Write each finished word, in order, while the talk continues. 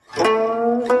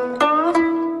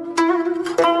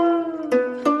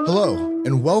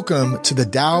and welcome to the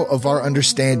Tao of Our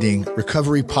Understanding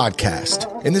Recovery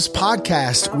Podcast. In this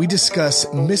podcast, we discuss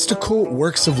mystical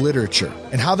works of literature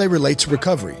and how they relate to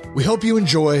recovery. We hope you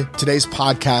enjoy today's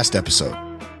podcast episode.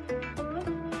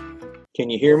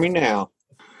 Can you hear me now?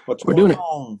 We're doing it.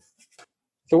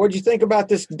 So what'd you think about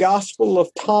this Gospel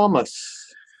of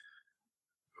Thomas?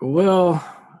 Well,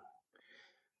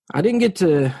 I didn't get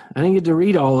to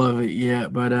read all of it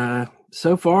yet, but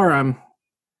so far I'm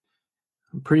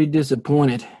pretty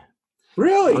disappointed.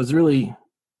 Really? I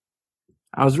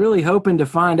was really hoping to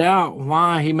find out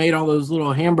why he made all those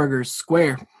little hamburgers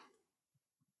square.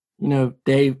 You know,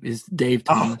 Dave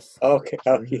Thomas. Oh, okay.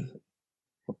 It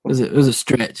was a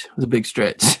stretch. It was a big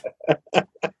stretch. It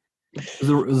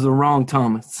was the wrong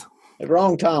Thomas. The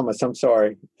wrong Thomas. I'm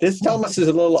sorry. This Thomas is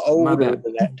a little older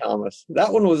than that Thomas.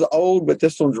 That one was old, but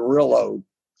this one's real old.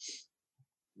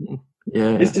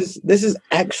 Yeah. This is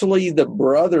actually the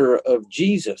brother of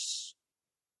Jesus,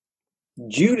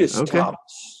 Judas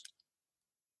Thomas,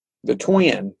 the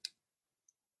twin,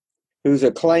 who's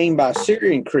acclaimed by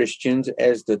Syrian Christians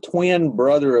as the twin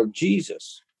brother of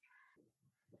Jesus.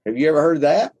 Have you ever heard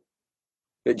that?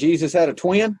 That Jesus had a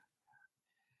twin?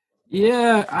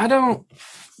 Yeah, I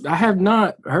have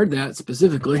not heard that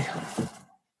specifically.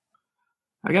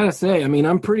 I gotta say, I mean,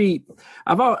 I've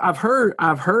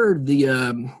heard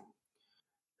the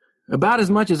about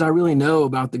as much as I really know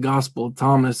about the Gospel of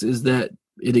Thomas is that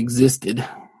it existed.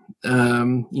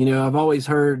 You know, I've always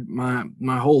heard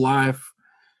my whole life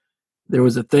there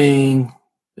was a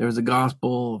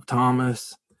Gospel of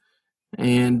Thomas,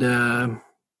 and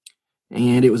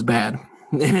it was bad.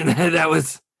 That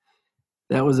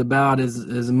was about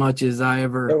as much as I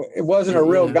ever. It wasn't a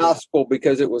real gospel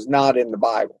because it was not in the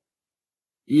Bible.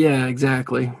 Yeah,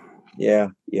 exactly. Yeah.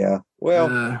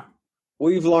 Well,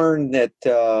 we've learned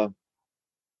that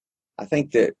I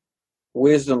think that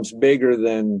wisdom's bigger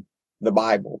than the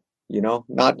Bible, you know,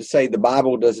 not to say the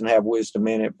Bible doesn't have wisdom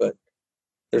in it, but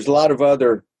there's a lot of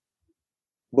other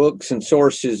books and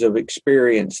sources of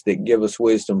experience that give us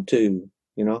wisdom too,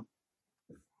 you know?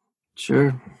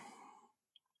 Sure.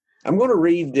 I'm going to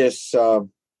read this,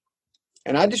 and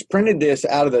I just printed this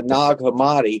out of the Nag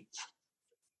Hammadi,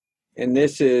 and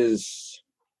this is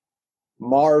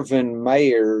Marvin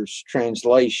Mayer's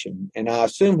translation, and I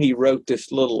assume he wrote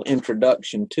this little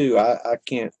introduction too. I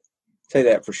can't say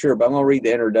that for sure, but I'm going to read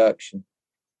the introduction.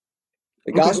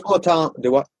 The Gospel of Thomas.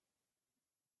 Do what?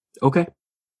 Okay.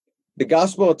 The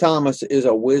Gospel of Thomas is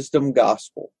a wisdom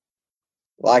gospel,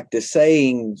 like the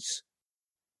sayings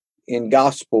in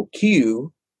Gospel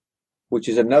Q, which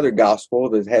is another gospel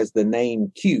that has the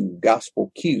name Q.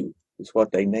 Gospel Q is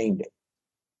what they named it.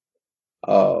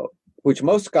 Which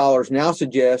most scholars now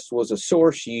suggest was a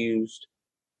source used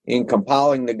in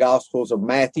compiling the Gospels of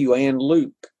Matthew and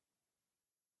Luke.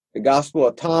 The Gospel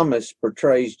of Thomas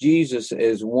portrays Jesus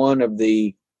as one of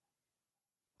the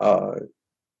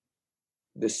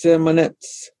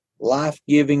disseminates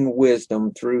life-giving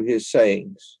wisdom through his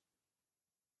sayings.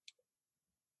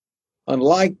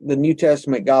 Unlike the New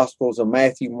Testament Gospels of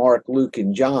Matthew, Mark, Luke,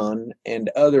 and John, and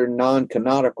other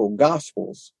non-canonical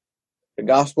Gospels, the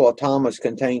Gospel of Thomas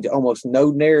contains almost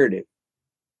no narrative.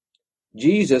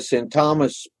 Jesus in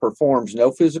Thomas performs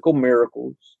no physical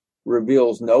miracles,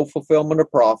 reveals no fulfillment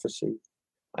of prophecy,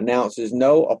 announces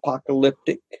no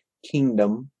apocalyptic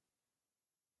kingdom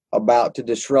about to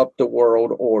disrupt the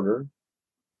world order,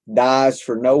 dies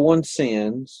for no one's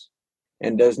sins,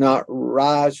 and does not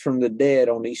rise from the dead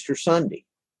on Easter Sunday.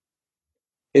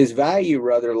 His value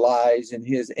rather lies in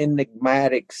his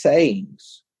enigmatic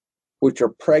sayings, which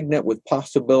are pregnant with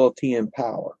possibility and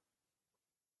power.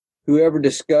 Whoever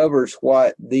discovers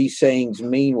what these sayings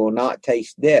mean will not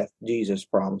taste death, Jesus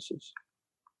promises.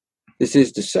 This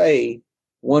is to say,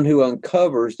 one who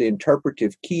uncovers the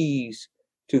interpretive keys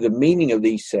to the meaning of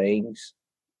these sayings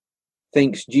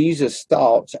thinks Jesus'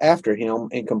 thoughts after him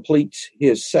and completes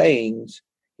his sayings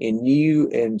in new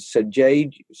and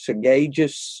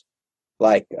sagacious,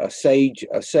 like a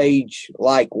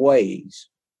sage-like ways.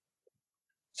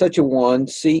 Such a one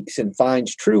seeks and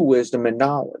finds true wisdom and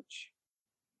knowledge.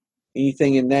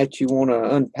 Anything in that you want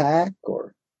to unpack?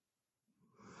 Or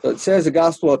so it says the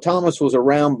Gospel of Thomas was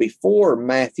around before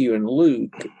Matthew and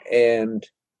Luke and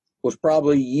was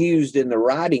probably used in the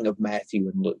writing of Matthew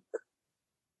and Luke.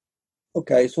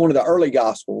 Okay, it's one of the early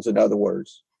Gospels, in other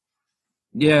words.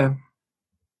 Yeah.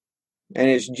 And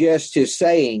it's just his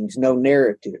sayings, no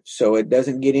narrative. So it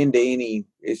doesn't get into any,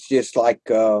 it's just like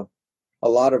a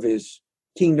lot of his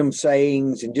kingdom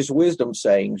sayings and just wisdom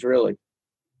sayings, really.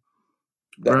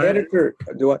 The editor,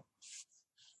 do what?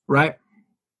 Right.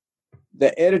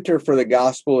 The editor for the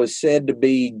gospel is said to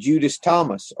be Judas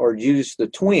Thomas, or Judas the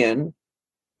twin,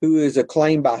 who is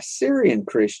acclaimed by Syrian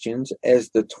Christians as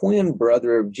the twin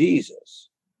brother of Jesus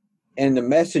and the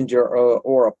messenger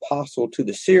or apostle to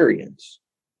the Syrians.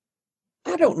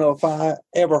 I don't know if I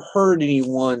ever heard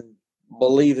anyone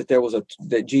believe that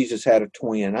that Jesus had a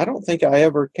twin. I don't think I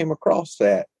ever came across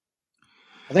that.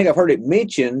 I think I've heard it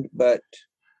mentioned, but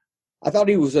I thought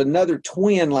he was another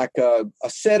twin, like a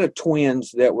set of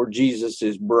twins that were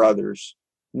Jesus's brothers,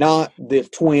 not the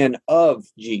twin of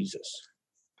Jesus,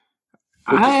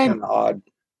 which is kind of odd.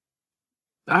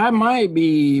 I might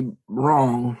be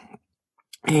wrong,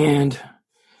 and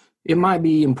it might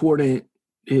be important.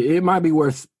 It might be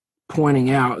worth pointing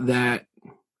out that,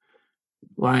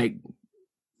 like,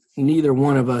 neither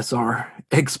one of us are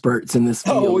experts in this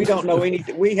field. Oh, we don't know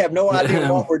anything. We have no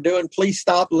idea what we're doing. Please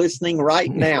stop listening right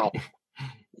now.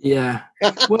 Yeah.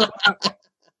 Well,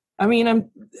 I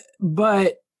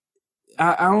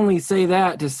only say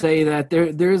that to say that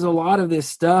there's a lot of this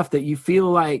stuff that you feel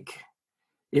like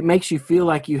it makes you feel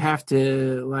like you have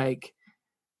to, like,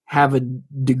 have a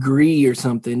degree or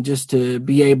something just to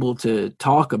be able to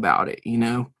talk about it, you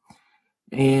know?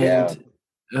 And,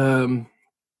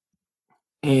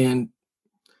 and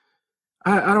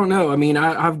I don't know. I mean,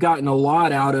 I've gotten a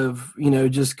lot out of, you know,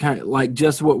 just kind of like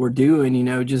just what we're doing, you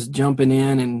know, just jumping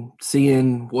in and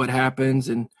seeing what happens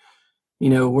and, you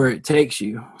know, where it takes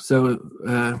you. So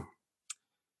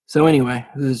anyway,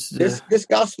 this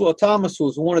Gospel of Thomas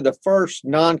was one of the first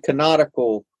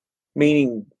non-canonical,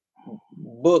 meaning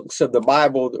books of the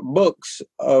Bible, books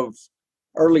of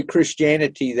early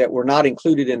Christianity that were not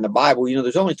included in the Bible. You know,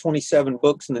 there's only 27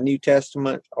 books in the New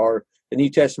Testament, or the New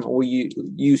Testament we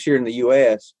use here in the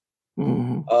U.S.,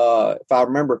 if I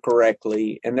remember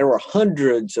correctly, and there were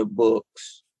hundreds of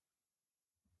books.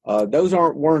 Those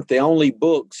weren't the only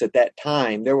books at that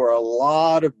time. There were a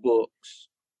lot of books.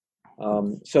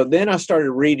 So then I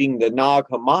started reading the Nag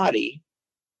Hammadi,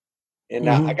 and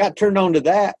I got turned on to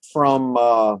that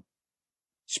from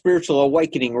Spiritual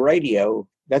Awakening Radio.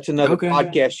 That's another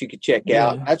podcast you could check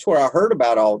out. That's where I heard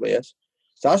about all this.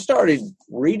 So I started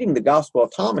reading the Gospel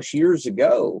of Thomas years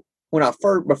ago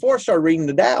before I started reading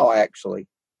the Tao, actually.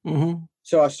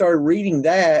 So I started reading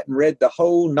that and read the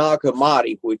whole Nag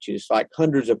Hammadi, which is like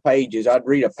hundreds of pages. I'd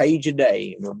read a page a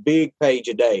day, a big page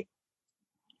a day,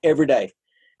 every day.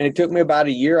 And it took me about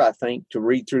a year, I think, to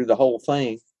read through the whole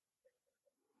thing.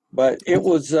 But it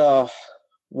was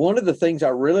one of the things I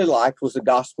really liked was the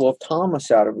Gospel of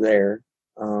Thomas out of there.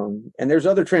 And there's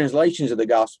other translations of the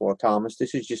Gospel of Thomas.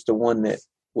 This is just the one that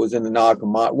was in the Nag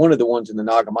Hammadi, one of the ones in the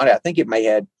Nag Hammadi. I think it may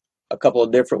have a couple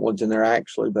of different ones in there,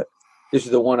 actually, but this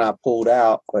is the one I pulled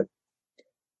out. But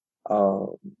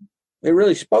it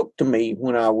really spoke to me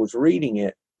when I was reading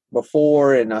it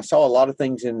before, and I saw a lot of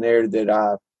things in there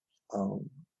that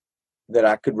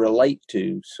I could relate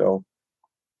to. So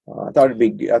I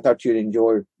thought you'd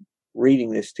enjoy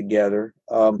reading this together.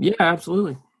 Yeah,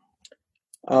 absolutely.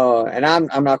 And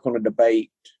I'm not going to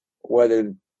debate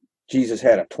whether Jesus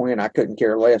had a twin. I couldn't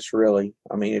care less, really.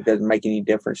 I mean, it doesn't make any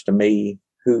difference to me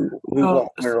who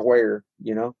or where,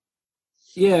 you know.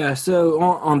 Yeah. So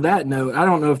on that note, I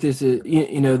don't know if this is,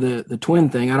 you know, the twin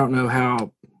thing. I don't know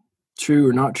how true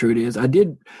or not true it is. I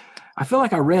feel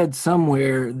like I read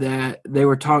somewhere that they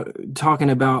were talking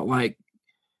about, like,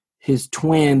 his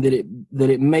twin, that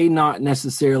it may not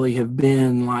necessarily have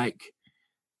been, like,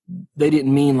 they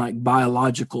didn't mean like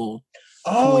biological.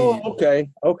 Oh,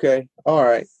 twin. Okay. All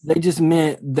right. They just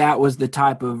meant that was the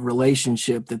type of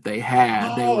relationship that they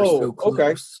had. They were so close.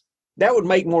 Okay. That would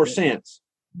make more sense.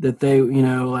 That they, you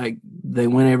know, like, they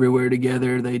went everywhere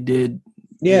together. They did.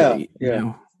 Yeah. You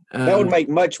know, that would make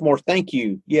much more. Thank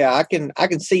you. Yeah, I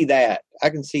can see that. I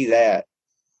can see that.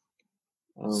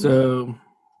 So,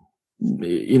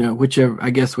 you know,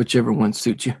 whichever one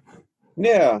suits you.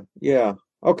 Yeah.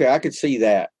 Okay, I could see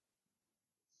that.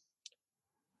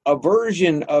 A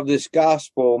version of this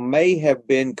gospel may have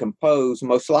been composed,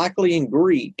 most likely in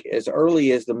Greek, as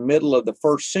early as the middle of the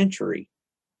 1st century,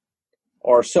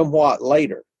 or somewhat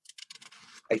later.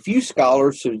 A few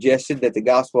scholars suggested that the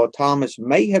Gospel of Thomas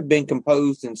may have been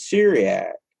composed in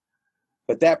Syriac,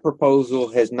 but that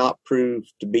proposal has not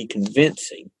proved to be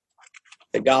convincing.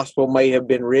 The Gospel may have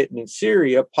been written in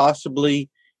Syria, possibly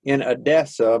in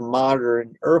Edessa,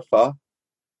 modern Urfa,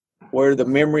 where the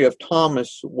memory of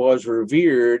Thomas was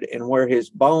revered and where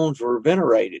his bones were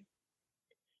venerated.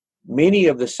 Many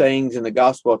of the sayings in the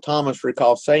Gospel of Thomas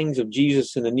recall sayings of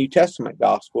Jesus in the New Testament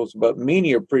Gospels, but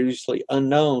many are previously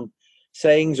unknown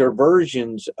sayings or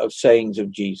versions of sayings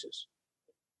of Jesus.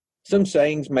 Some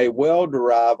sayings may well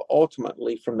derive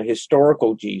ultimately from the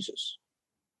historical Jesus.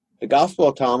 The Gospel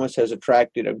of Thomas has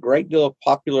attracted a great deal of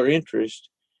popular interest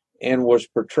and was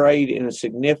portrayed as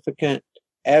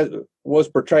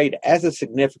a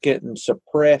significant and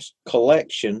suppressed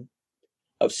collection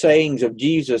of sayings of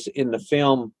Jesus in the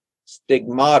film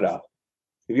Stigmata.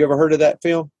 Have you ever heard of that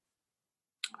film?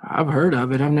 I've heard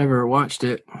of it. I've never watched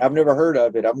it. I've never heard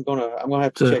of it. I'm gonna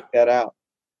have to check that out.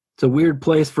 It's a weird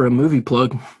place for a movie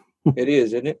plug. It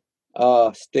is, isn't it?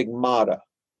 Stigmata.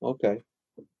 Okay.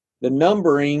 The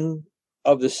numbering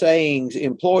of the sayings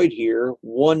employed here,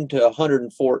 1 to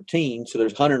 114, so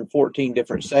there's 114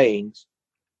 different sayings,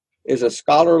 is a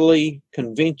scholarly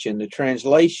convention. The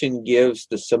translation gives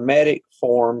the Semitic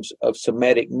forms of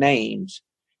Semitic names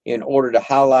in order to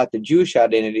highlight the Jewish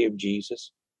identity of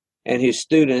Jesus and his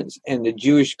students and the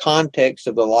Jewish context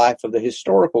of the life of the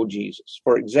historical Jesus.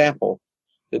 For example,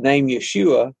 the name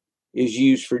Yeshua is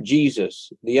used for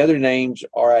Jesus. The other names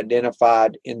are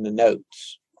identified in the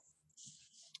notes.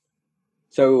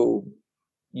 So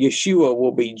Yeshua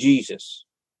will be Jesus.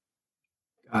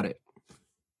 Got it.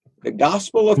 The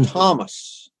Gospel of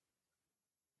Thomas,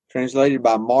 translated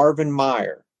by Marvin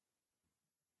Meyer.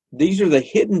 These are the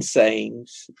hidden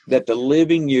sayings that the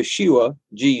living Yeshua,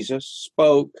 Jesus,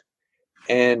 spoke,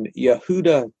 and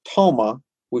Yehuda Toma,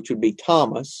 which would be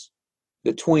Thomas,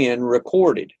 the twin,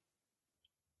 recorded.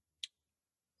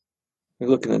 We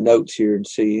look in the notes here and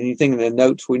see anything in the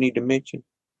notes we need to mention.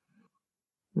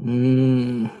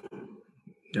 I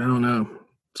don't know.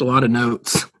 It's a lot of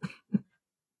notes.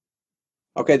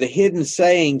 Okay, the hidden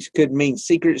sayings could mean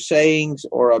secret sayings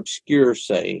or obscure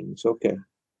sayings. Okay.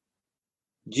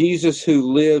 Jesus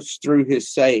who lives through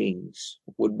his sayings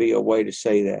would be a way to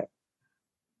say that.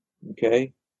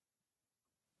 Okay.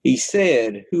 He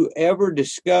said, whoever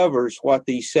discovers what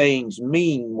these sayings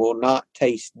mean will not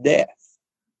taste death.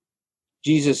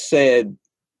 Jesus said,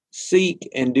 seek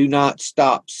and do not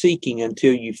stop seeking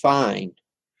until you find.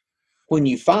 When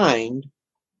you find,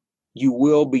 you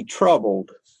will be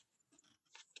troubled.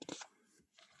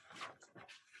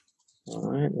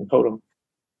 All right, hold on.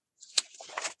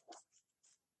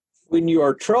 When you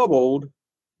are troubled,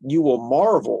 you will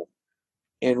marvel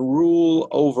and rule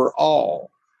over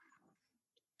all.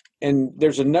 And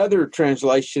there's another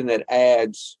translation that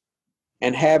adds,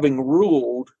 and having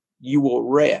ruled, you will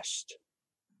rest.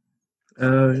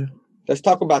 Let's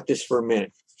talk about this for a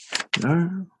minute. I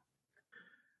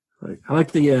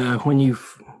like the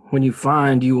when you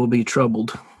find, you will be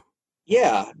troubled.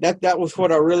 Yeah, that was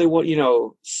what I really want.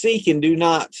 Seek and do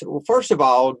not. Well, first of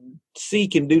all,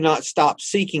 seek and do not stop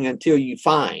seeking until you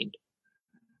find.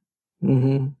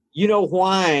 Mm-hmm. You know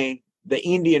why the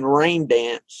Indian rain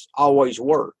dance always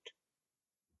worked?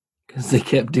 Because they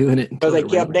kept doing it. Because they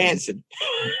kept dancing.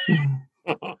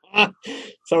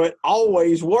 So it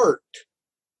always worked.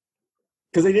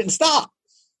 Because they didn't stop.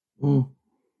 Mm.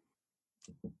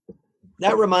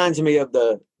 That reminds me of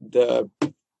the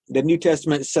New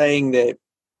Testament saying that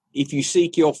if you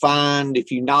seek, you'll find.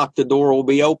 If you knock, the door will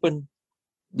be open.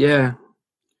 Yeah.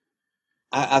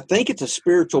 I think it's a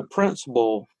spiritual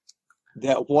principle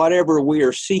that whatever we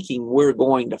are seeking, we're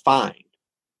going to find.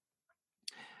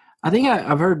 I think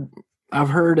I've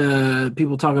heard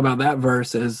people talk about that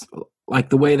verse as like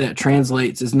the way that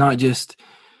translates is not just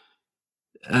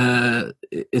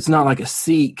it's not like a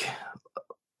seek.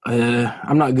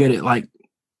 I'm not good at like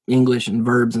English and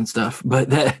verbs and stuff, but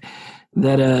that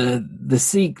the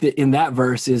seek that in that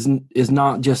verse is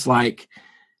not just like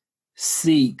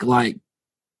seek like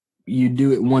you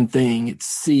do it one thing. It's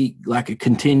seek like a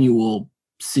continual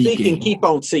seeking. Seek and keep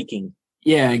on seeking.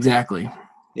 Yeah, exactly.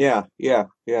 Yeah.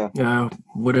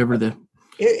 Whatever the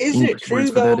isn't it true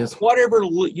though? Whatever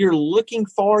you're looking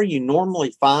for, you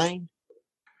normally find.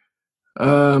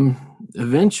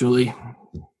 Eventually.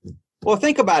 Well,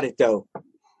 think about it though.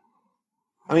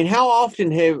 I mean, how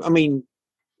often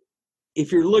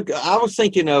if you're I was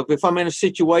thinking of if I'm in a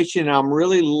situation and I'm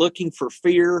really looking for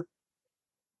fear,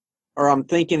 or I'm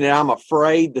thinking that I'm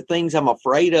afraid, the things I'm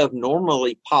afraid of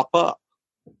normally pop up.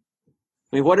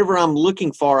 I mean, whatever I'm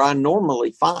looking for, I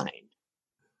normally find.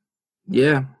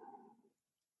 Yeah.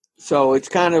 So it's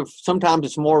kind of, sometimes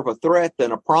it's more of a threat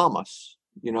than a promise,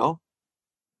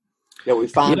 that we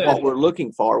find what we're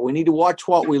looking for. We need to watch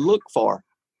what we look for.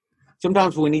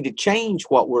 Sometimes we need to change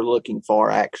what we're looking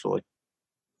for, actually.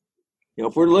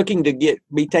 If we're looking to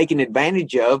be taken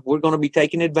advantage of, we're going to be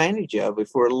taken advantage of.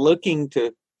 If we're looking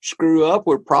to screw up,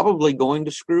 we're probably going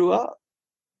to screw up.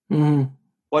 Mm-hmm.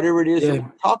 Whatever it is that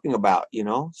we're talking about,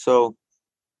 So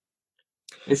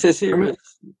it says here,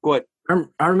 what?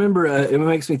 I remember it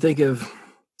makes me think of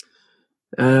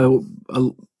a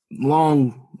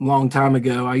long time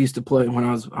ago. I used to play when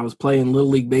I was playing Little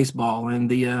League baseball, and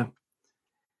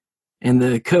and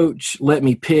the coach let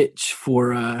me pitch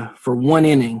for 1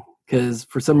 inning because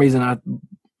for some reason I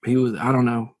don't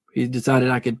know, he decided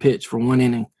I could pitch for 1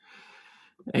 inning,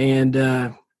 and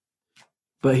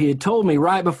but he had told me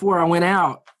right before I went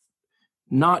out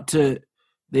not to.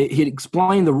 He'd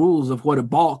explained the rules of what a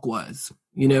balk was,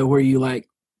 where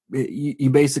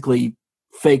you basically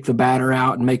fake the batter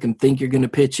out and make them think you're going to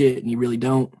pitch it and you really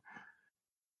don't.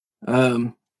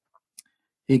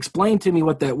 He explained to me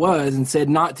what that was and said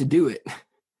not to do it.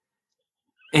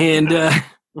 And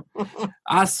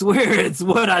I swear it's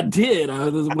what I did. I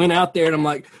went out there and I'm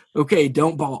like, okay,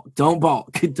 don't balk, don't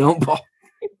balk, don't balk.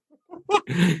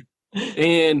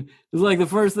 And it was like the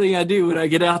first thing I do when I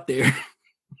get out there.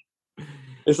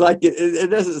 It's like it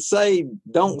doesn't say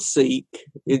don't seek.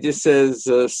 It just says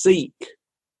seek.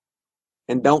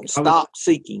 And don't stop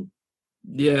seeking.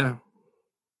 Yeah.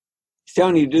 It's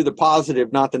telling you to do the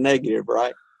positive, not the negative,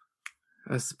 right?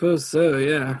 I suppose so,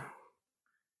 yeah.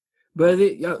 But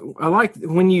I like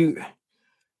when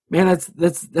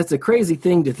that's a crazy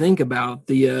thing to think about.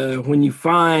 When you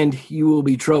find you will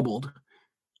be troubled.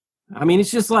 I mean,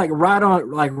 it's just like right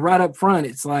up front.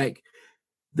 It's like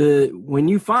when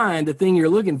you find the thing you're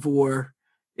looking for,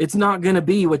 it's not going to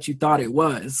be what you thought it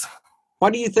was. Why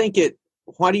do you think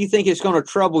it's going to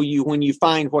trouble you when you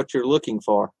find what you're looking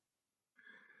for?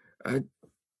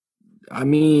 I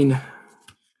mean,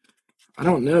 I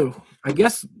don't know. I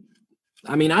guess,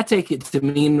 I take it to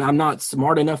mean I'm not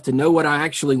smart enough to know what I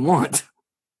actually want.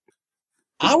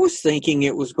 I was thinking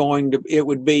it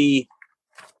would be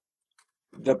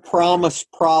the promise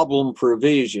problem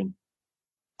provision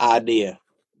idea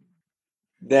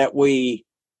that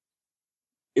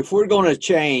if we're going to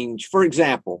change, for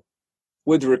example,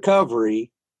 with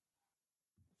recovery,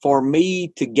 for me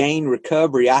to gain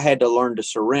recovery, I had to learn to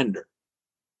surrender.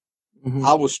 Mm-hmm.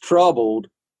 I was troubled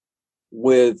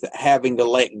with having to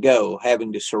let go,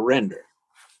 having to surrender.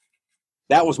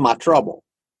 That was my trouble.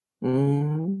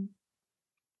 Mm-hmm.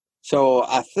 So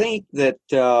I think that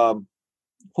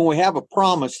when we have a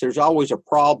promise, there's always a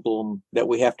problem that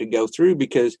we have to go through,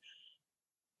 because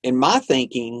in my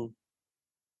thinking,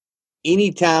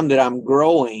 anytime that I'm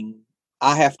growing,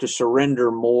 I have to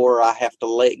surrender more. I have to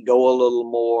let go a little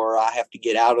more. I have to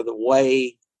get out of the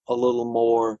way a little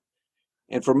more.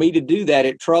 And for me to do that,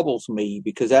 it troubles me,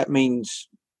 because that means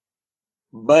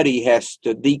Buddy has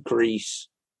to decrease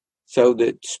so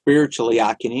that spiritually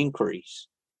I can increase.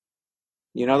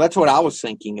 That's what I was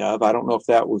thinking of. I don't know if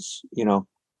that was,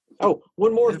 Oh,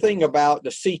 one more thing about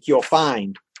the seek you'll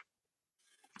find.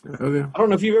 Okay. I don't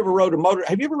know if you've ever rode a motor.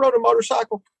 Have you ever rode a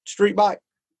motorcycle, street bike?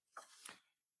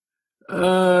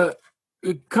 A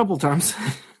couple times.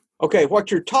 Okay,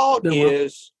 what you're taught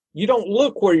is you don't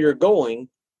look where you're going,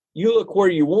 you look where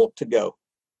you want to go.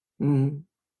 Mm-hmm.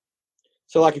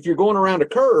 So, like if you're going around a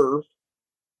curve,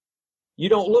 you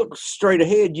don't look straight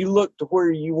ahead. You look to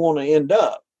where you want to end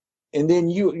up, and then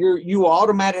you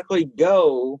automatically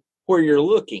go where you're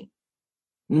looking.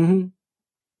 Mm-hmm.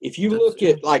 If you look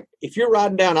at, like, if you're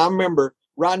riding down, I remember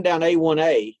riding down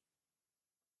A1A.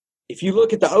 If you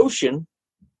look at the ocean,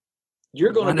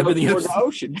 you're going to go toward the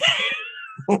ocean.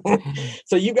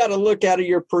 So you got to look out of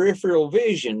your peripheral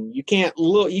vision. You can't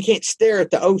stare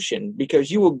at the ocean, because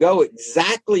you will go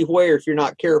exactly where, if you're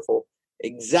not careful,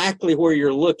 exactly where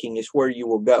you're looking is where you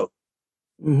will go.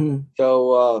 Mm-hmm.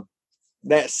 So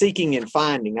that seeking and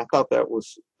finding, I thought that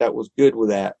was good with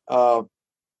that.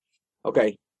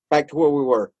 Okay, back to where we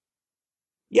were.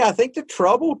 Yeah, I think the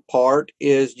troubled part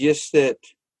is just that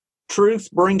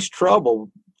truth brings trouble.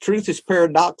 Truth is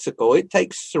paradoxical. It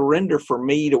takes surrender for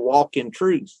me to walk in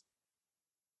truth.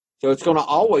 So it's going to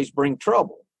always bring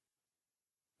trouble.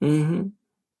 Mm-hmm.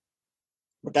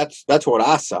 But that's what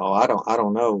I saw. I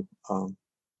don't know.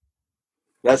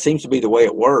 That seems to be the way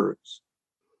it works.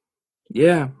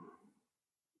 Yeah.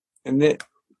 And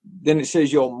then it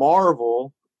says you'll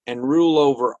marvel and rule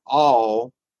over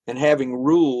all, and having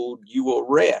ruled, you will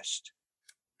rest.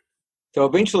 So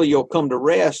eventually you'll come to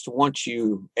rest once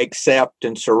you accept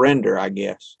and surrender, I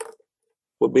guess,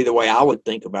 would be the way I would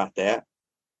think about that.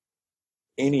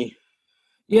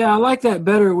 Yeah, I like that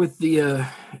better with the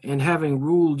and having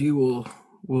ruled, you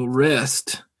will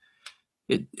rest.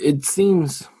 It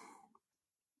seems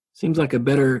like a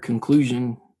better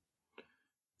conclusion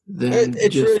than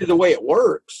it's just really the way it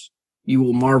works. You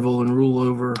will marvel and rule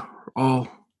over all.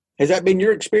 Has that been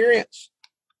your experience?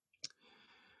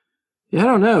 Yeah, I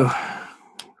don't know.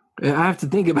 I have to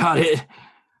think about it.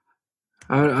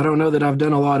 I don't know that I've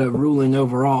done a lot of ruling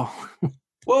overall.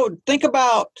 Well, think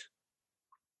about,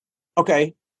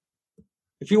 okay,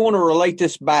 if you want to relate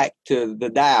this back to the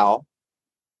Tao,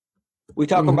 We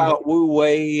talk about Wu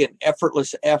Wei and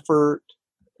effortless effort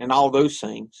and all those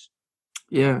things.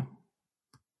 Yeah.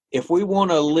 If we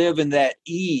want to live in that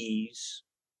ease,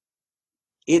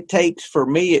 it takes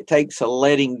a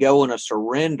letting go and a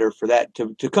surrender for that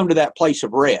to come to that place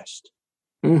of rest.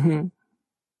 Mm-hmm.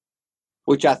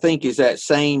 Which I think is that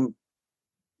same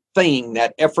thing,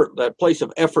 that place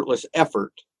of effortless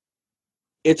effort.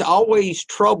 It's always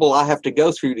trouble I have to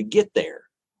go through to get there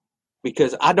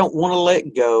because I don't want to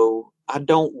let go. I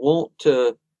don't want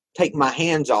to take my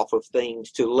hands off of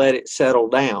things to let it settle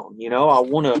down. I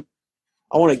want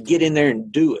to get in there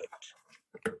and do it.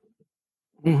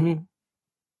 Mm-hmm.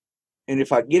 And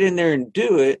if I get in there and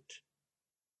do it,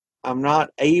 I'm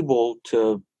not able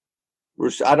to,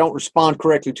 I don't respond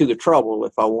correctly to the trouble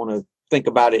if I want to think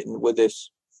about it with this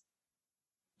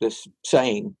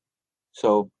saying.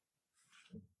 So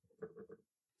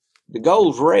the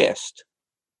goal is rest.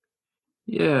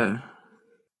 Yeah.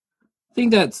 I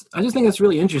just think that's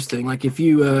really interesting. Like if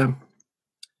you,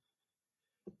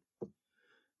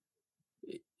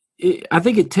 I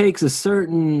think it takes a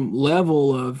certain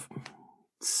level of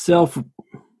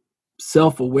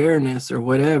self-awareness or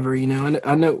whatever,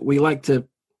 I know we like to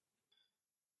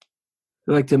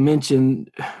mention,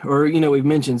 or, we've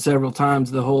mentioned several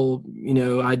times the whole,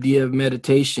 idea of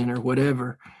meditation or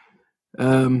whatever.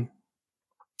 I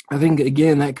think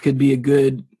again, that's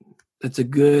a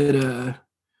good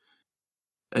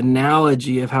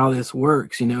analogy of how this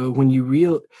works.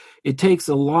 When it takes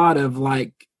a lot of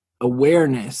like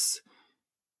awareness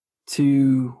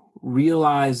to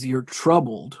realize you're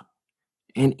troubled,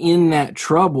 and in that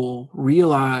trouble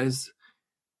realize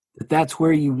that that's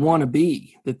where you want to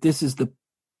be, that this is the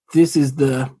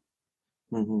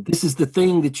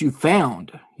thing that you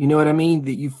found. You know what I mean?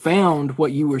 That you found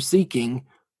what you were seeking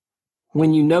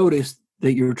when you noticed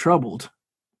that you're troubled.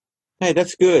 Hey,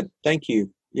 that's good. Thank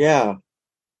you. Yeah.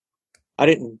 I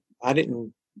didn't,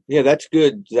 yeah, that's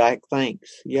good, Zach.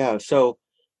 Thanks. Yeah. So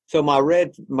I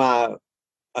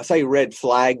say red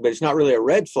flag, but it's not really a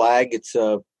red flag. It's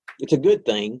a good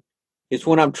thing. It's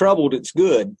when I'm troubled, it's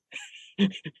good.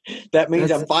 That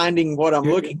means I'm finding what I'm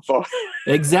looking for.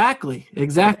 Exactly.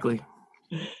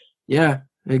 Yeah,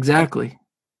 exactly.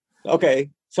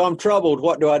 Okay. So I'm troubled.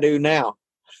 What do I do now?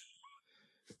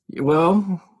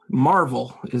 Well,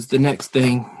 marvel is the next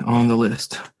thing on the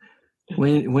list.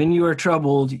 When you are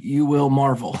troubled, you will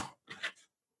marvel.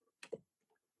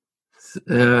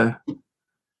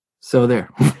 So there.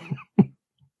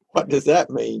 What does that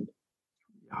mean?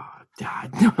 Oh,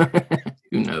 God.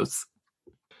 Who knows?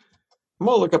 I'm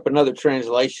going to look up another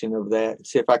translation of that and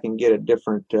see if I can get a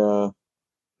different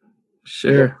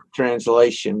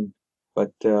translation.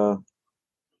 But,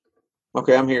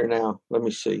 okay, I'm here now. Let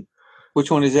me see.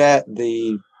 Which one is that?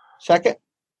 The second?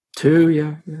 2,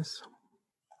 yeah, yes.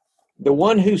 The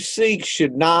one who seeks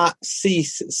should not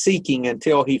cease seeking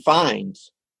until he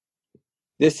finds.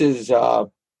 This is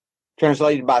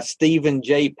translated by Stephen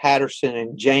J. Patterson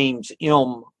and James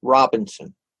M.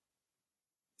 Robinson.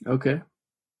 Okay.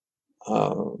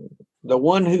 The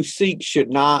one who seeks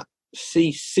should not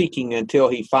cease seeking until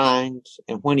he finds,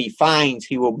 and when he finds,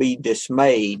 he will be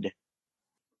dismayed.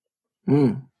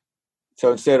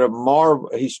 So instead of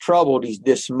he's troubled, he's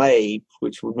dismayed,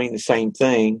 which would mean the same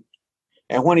thing.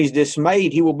 And when he's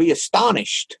dismayed, he will be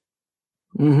astonished.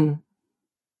 Mm-hmm.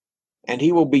 And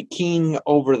he will be king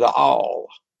over the all.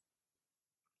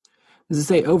 Does it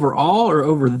say over all or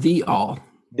over the all?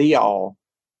 The all.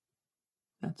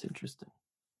 That's interesting.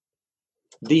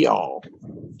 The all.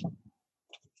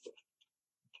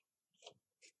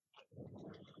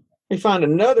 Let me find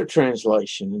another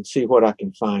translation and see what I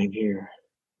can find here.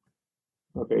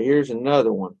 Okay, here's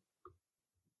another one.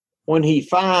 When he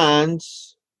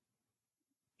finds,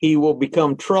 he will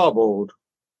become troubled.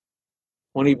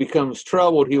 When he becomes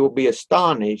troubled, he will be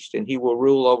astonished, and he will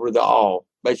rule over the all.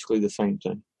 Basically the same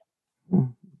thing.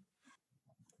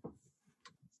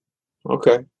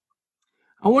 Okay.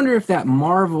 I wonder if that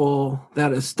marvel,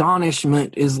 that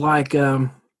astonishment is like,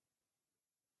 in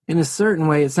a certain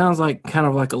way, it sounds like kind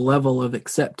of like a level of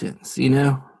acceptance,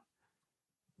 that,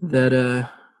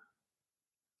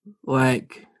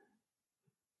 like,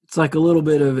 it's like a little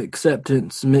bit of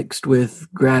acceptance mixed with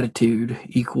gratitude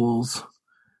equals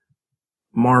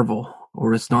marvel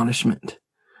or astonishment.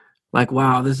 Like,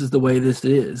 wow, this is the way this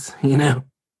is,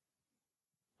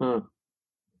 Huh.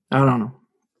 I don't know.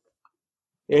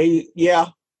 Yeah,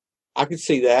 I can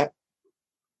see that.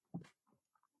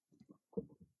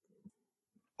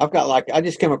 I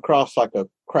just came across like a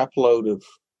crap load of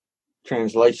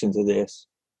translations of this,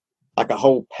 like a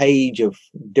whole page of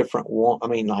different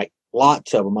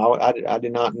lots of them. I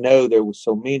did not know there was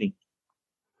so many.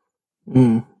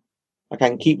 Mm. Like I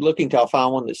can keep looking till I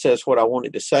find one that says what I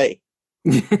wanted to say.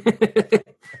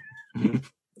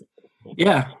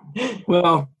 Yeah.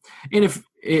 Well, and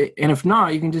if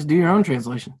not, you can just do your own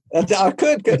translation. I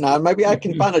couldn't I? Maybe I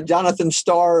can find a Jonathan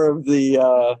Starr of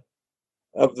the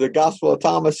Gospel of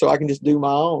Thomas, so I can just do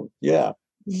my own. Yeah,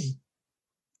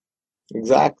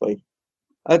 exactly.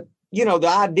 The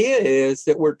idea is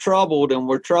that we're troubled, and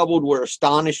we're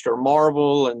astonished or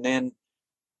marvel, and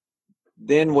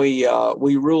then we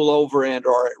rule over and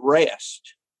are at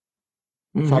rest.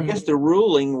 Mm-hmm. So I guess the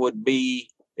ruling would be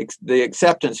the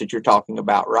acceptance that you're talking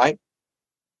about, right?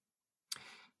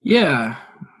 Yeah,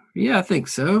 I think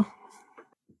so.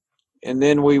 And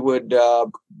then we would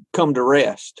come to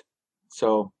rest.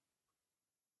 So,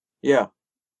 yeah,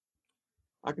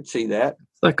 I can see that.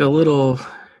 It's like a little.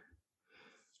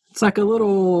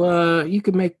 You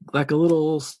could make like a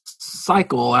little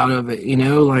cycle out of it,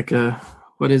 like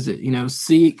what is it?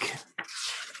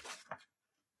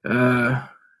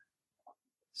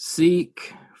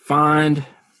 Seek, find,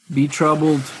 be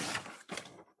troubled,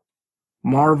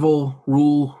 marvel,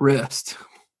 rule, rest.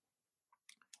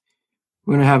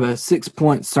 We're going to have a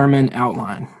 6-point sermon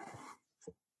outline.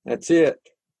 That's it.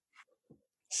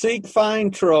 Seek,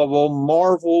 find, trouble,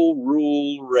 marvel,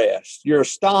 rule, rest. You're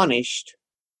astonished.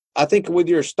 I think with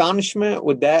your astonishment,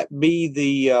 would that be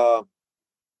the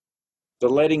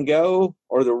letting go,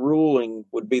 or the ruling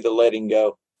would be the letting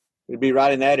go? It'd be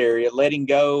right in that area, letting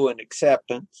go and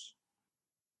acceptance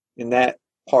in that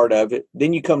part of it.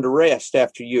 Then you come to rest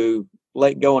after you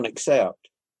let go and accept.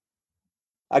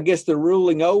 I guess the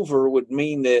ruling over would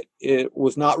mean that it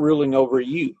was not ruling over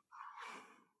you.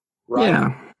 Right?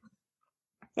 Yeah.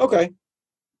 Okay. I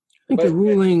think the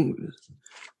ruling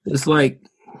is like,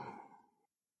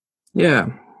 yeah.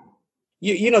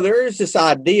 There is this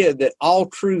idea that all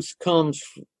truth comes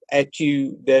at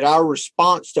you, that our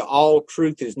response to all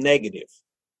truth is negative.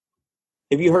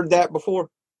 Have you heard that before?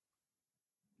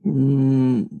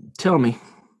 Tell me.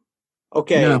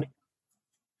 Okay. No.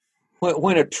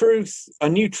 When a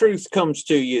new truth comes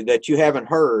to you that you haven't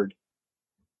heard,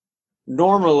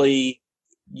 normally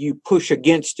you push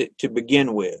against it to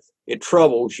begin with. It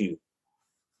troubles you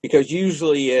because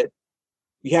usually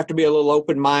you have to be a little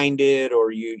open-minded,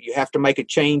 or you have to make a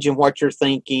change in what you're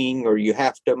thinking, or you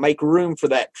have to make room for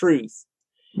that truth.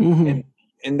 Mm-hmm.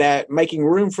 And that making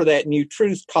room for that new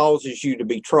truth causes you to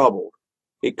be troubled.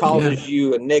 It causes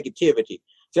you a negativity.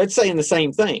 So that's saying the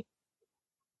same thing.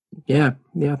 Yeah,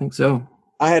 I think so.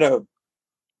 I had a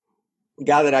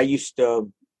guy that I used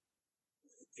to,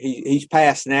 he's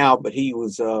passed now, but he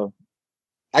was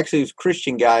actually he was a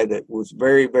Christian guy that was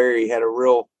very, very, had a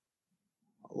real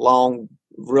long,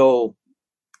 real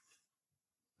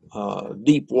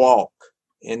deep walk.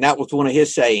 And that was one of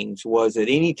his sayings, was that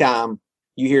anytime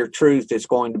you hear truth that's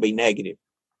going to be negative,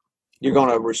 you're going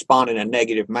to respond in a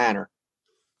negative manner,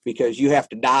 because you have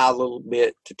to die a little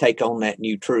bit to take on that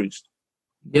new truth.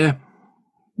 Yeah,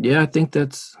 I think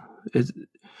it's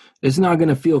not going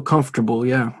to feel comfortable.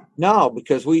 Yeah. No,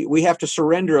 because we have to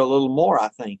surrender a little more, I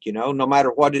think, no matter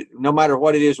what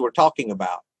it is we're talking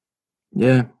about.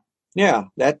 Yeah. Yeah,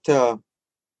 that's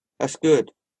good.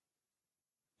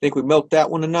 Think we milked that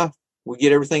one enough? We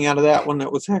get everything out of that one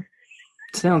that was there?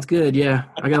 Sounds good. Yeah.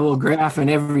 I got a little graph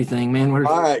and everything, man. All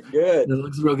right, good. It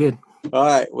looks real good. All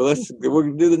right, well, we're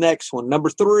going to do the next one. Number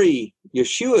 3,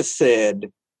 Yeshua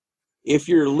said, if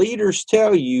your leaders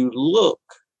tell you, look,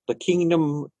 the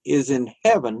kingdom is in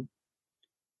heaven,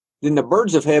 then the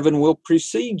birds of heaven will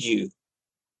precede you.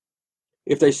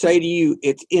 If they say to you,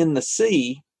 it's in the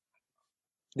sea,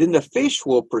 then the fish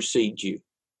will precede you.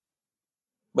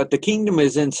 But the kingdom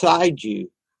is inside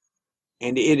you,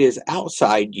 and it is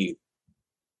outside you.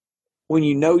 When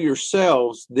you know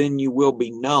yourselves, then you will be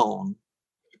known,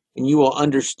 and you will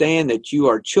understand that you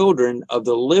are children of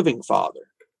the living Father.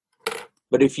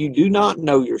 But if you do not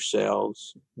know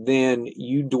yourselves, then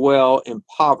you dwell in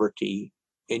poverty,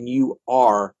 and you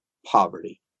are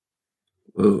poverty.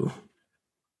 Ooh.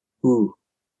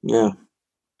 Yeah.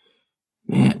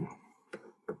 Man.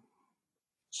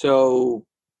 So,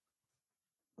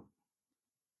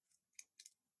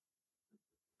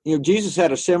 Jesus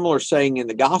had a similar saying in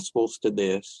the Gospels to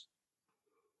this,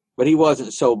 but he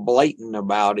wasn't so blatant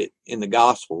about it in the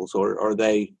Gospels, or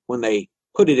when they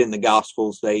put it in the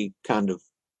Gospels, they kind of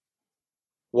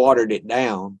watered it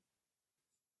down.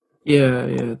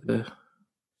 Yeah.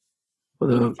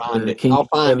 I'll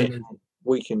find it.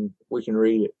 We can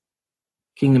read it.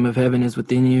 Kingdom of heaven is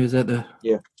within you. Is that the?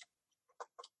 Yeah.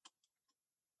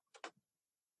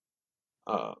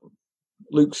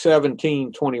 Luke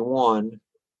 17:21.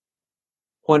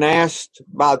 when asked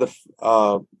by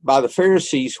the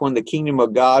Pharisees when the kingdom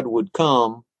of God would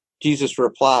come, Jesus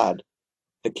replied,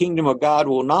 "The kingdom of God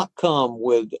will not come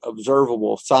with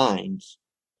observable signs,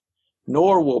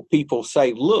 nor will people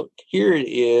say, 'Look, here it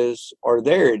is,' or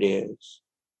 'There it is.'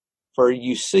 For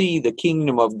you see, the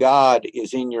kingdom of God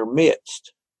is in your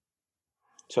midst."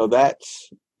 So that's,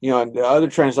 and the other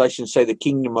translations say the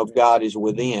kingdom of God is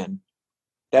within.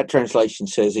 That translation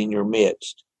says in your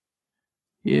midst.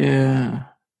 Yeah.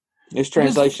 This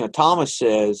translation of Thomas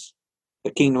says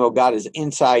the kingdom of God is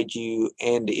inside you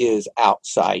and is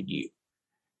outside you.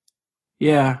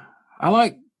 Yeah. I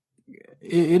like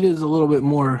it is a little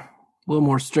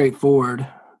more straightforward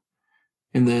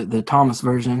in the Thomas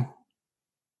version.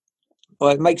 Well,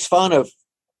 it makes fun of,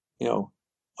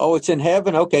 oh, it's in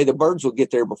heaven. Okay, the birds will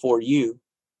get there before you.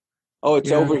 Oh,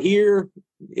 it's over here.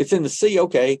 It's in the sea.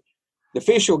 Okay, the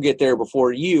fish will get there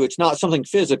before you. It's not something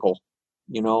physical,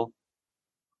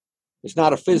 It's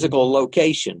not a physical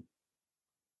location.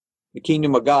 The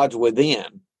kingdom of God's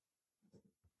within,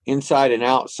 inside and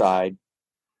outside.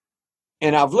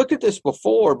 And I've looked at this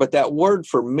before, but that word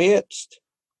for midst,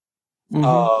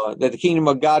 that the kingdom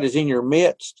of God is in your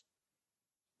midst,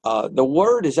 the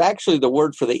word is actually the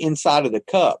word for the inside of the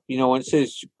cup. When it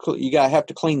says you have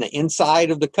to clean the inside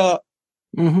of the cup,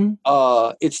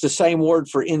 it's the same word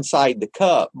for inside the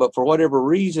cup. But for whatever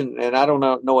reason, and I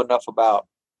don't know enough about,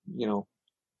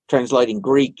 translating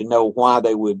Greek to know why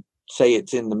they would say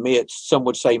it's in the midst. Some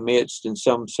would say midst and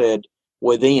some said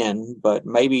within, but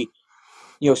maybe,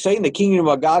 saying the kingdom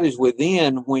of God is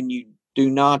within when you do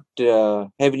not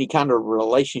have any kind of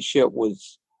relationship with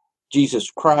Jesus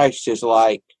Christ is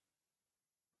like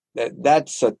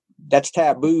that's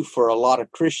taboo for a lot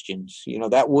of Christians.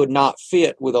 That would not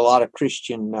fit with a lot of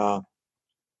Christian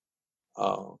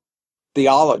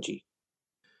theology.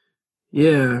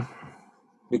 Yeah,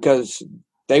 because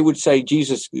they would say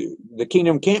the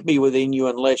kingdom can't be within you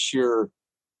unless you're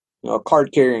a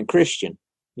card carrying Christian.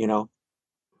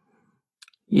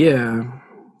 Yeah.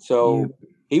 So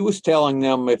he was telling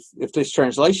them, if this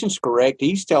translation's correct,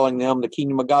 he's telling them the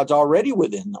kingdom of God's already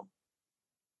within them.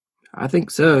 I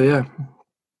think so, yeah.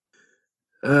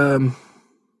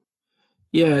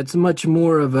 Yeah, it's much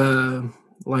more of a,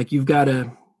 like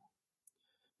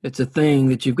it's a thing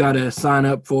that you've got to sign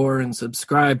up for and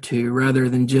subscribe to rather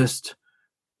than just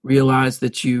realize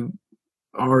that you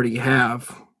already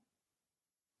have.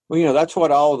 Well, that's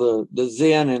what all the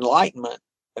Zen enlightenment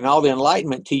and all the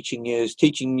enlightenment teaching is,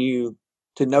 teaching you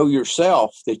to know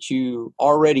yourself, that you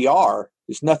already are.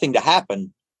 There's nothing to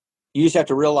happen. You just have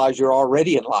to realize you're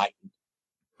already enlightened.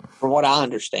 From what I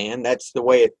understand, that's the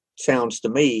way it sounds to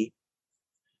me.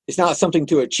 It's not something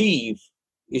to achieve.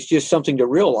 It's just something to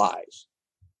realize.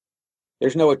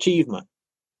 There's no achievement.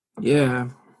 Yeah.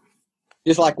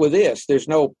 Just like with this, there's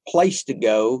no place to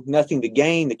go, nothing to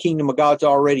gain. The kingdom of God's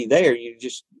already there. You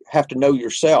just have to know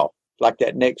yourself. Like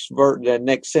that next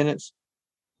sentence.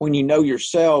 When you know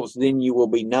yourselves, then you will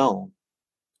be known.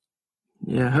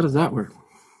 Yeah, how does that work?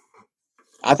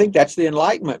 I think that's the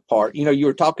enlightenment part. You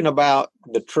were talking about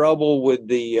the trouble with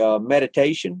the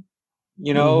meditation,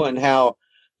 and how,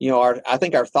 I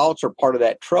think our thoughts are part of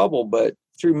that trouble, but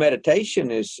through meditation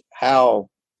is how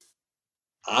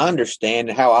I understand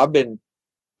and how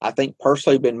I think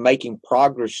personally been making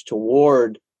progress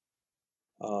toward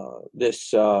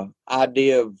this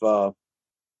idea of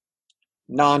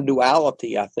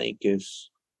non-duality. I think is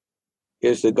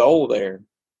the goal there,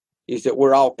 is that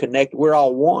we're all connected, we're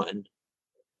all one.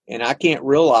 And I can't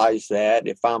realize that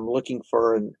if I'm looking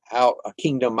for a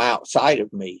kingdom outside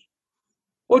of me.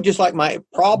 Well, just like my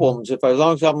problems, as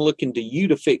long as I'm looking to you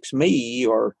to fix me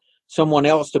or someone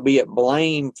else to be at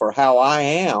blame for how I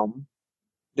am,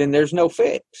 then there's no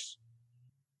fix.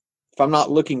 If I'm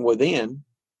not looking within,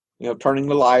 turning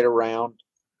the light around,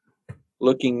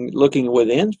 looking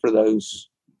within for those,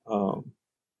 for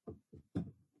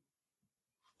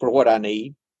what I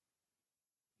need.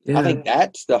 Yeah. I think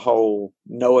that's the whole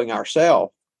knowing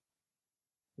ourselves.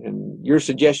 And your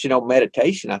suggestion on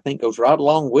meditation, I think, goes right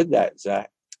along with that, Zach.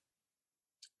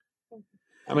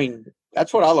 I mean,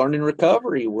 that's what I learned in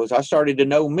recovery was I started to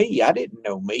know me. I didn't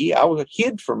know me. I was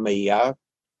hid from me. I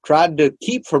tried to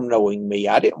keep from knowing me.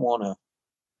 I didn't want to,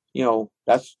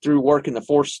 that's through working the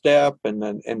 4th step and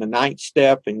the 9th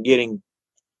step and getting,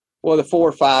 the 4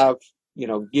 or 5,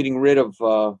 getting rid of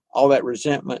all that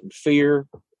resentment and fear.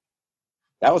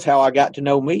 That was how I got to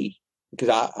know me,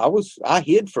 because I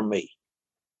hid from me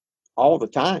all the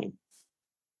time.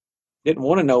 Didn't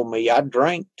want to know me. I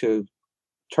drank to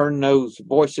turn those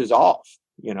voices off,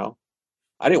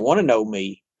 I didn't want to know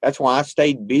me. That's why I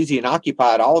stayed busy and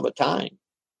occupied all the time.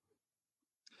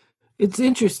 It's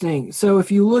interesting. So if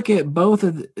you look at both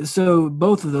of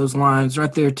those lines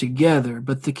right there together,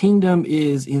 but the kingdom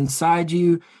is inside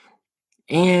you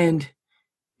and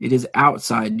it is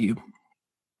outside you.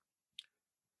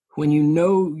 When you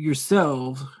know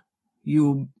yourselves,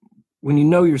 you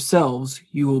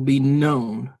will be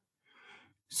known.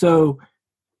 So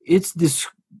it's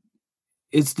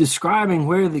describing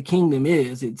where the kingdom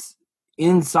is. It's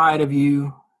inside of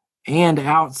you and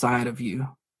outside of you.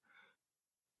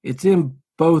 It's in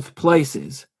both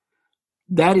places.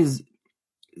 I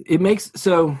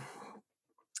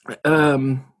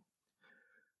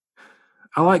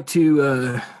like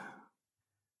to,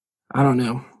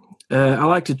 I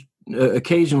like to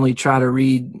occasionally try to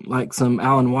read like some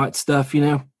Alan Watts stuff,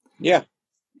 Yeah.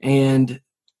 And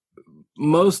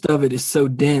most of it is so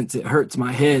dense, it hurts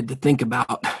my head to think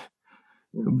about.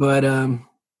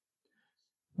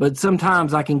 But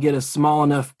sometimes I can get a small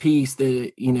enough piece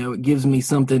that, it gives me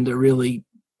something to really,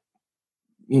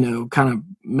 kind of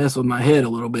mess with my head a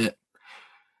little bit.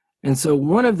 And so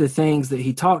one of the things that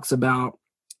he talks about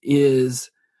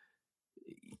is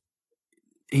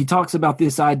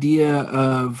this idea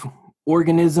of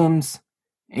organisms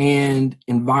and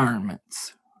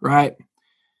environments, right?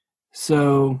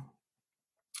 So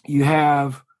you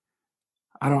have,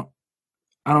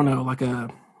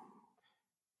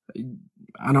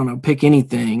 pick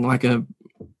anything, like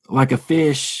a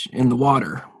fish in the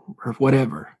water or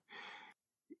whatever.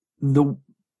 The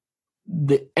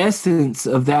essence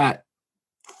of that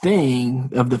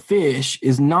thing, of the fish,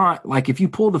 is not like, if you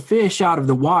pull the fish out of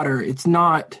the water, it's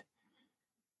not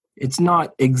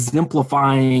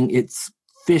exemplifying its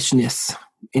fishness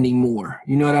anymore.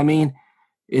 You know what I mean?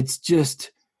 It's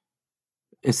just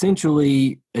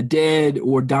essentially a dead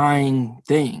or dying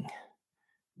thing,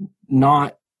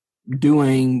 not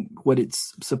doing what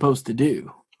it's supposed to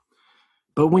do.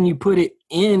 But when you put it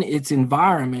in its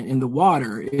environment, in the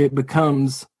water, it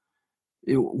becomes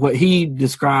what he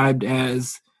described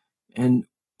as an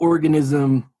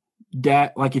organism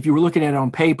like if you were looking at it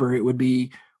on paper, it would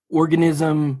be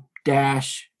organism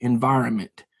dash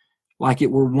environment, like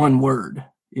it were one word.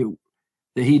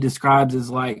 That he describes as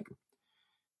like,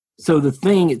 so the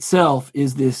thing itself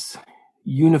is this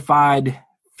unified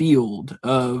field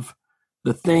of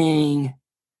the thing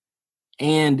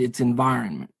and its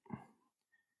environment.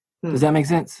 Does that make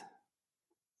sense?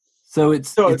 So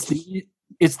it's the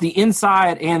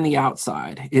inside and the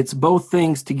outside. It's both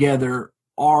things together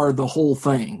are the whole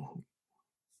thing.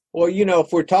 Well,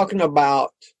 if we're talking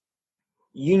about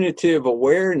unity of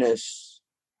awareness,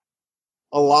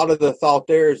 a lot of the thought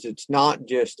there is it's not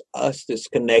just us that's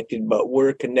connected, but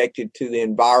we're connected to the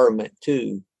environment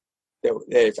too. That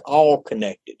it's all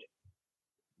connected.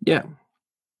 Yeah.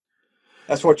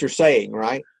 That's what you're saying,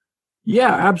 right?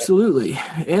 Yeah, absolutely.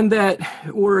 And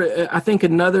I think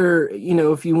another,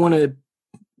 if you want to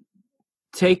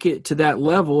take it to that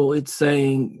level, it's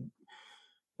saying,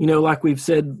 like we've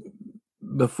said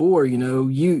before,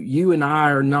 you and I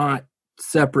are not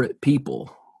separate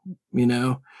people,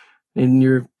 in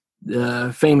your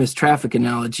famous traffic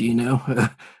analogy,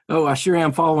 oh, I sure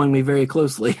am following me very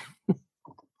closely.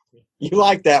 You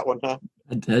like that one, huh?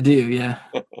 I do, yeah.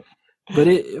 but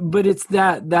it's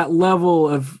that level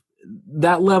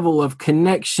of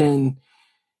connection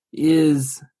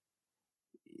is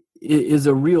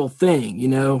a real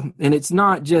thing, and it's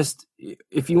not just,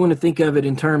 if you want to think of it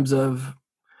in terms of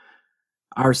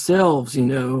ourselves,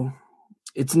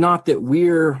 it's not that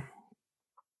we're,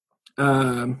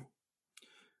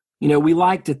 we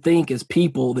like to think as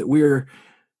people that we're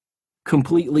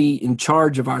completely in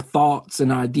charge of our thoughts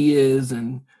and ideas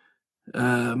and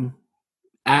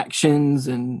actions,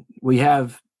 and we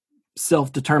have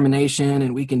self-determination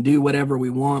and we can do whatever we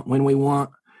want when we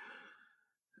want.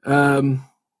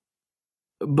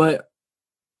 But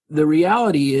the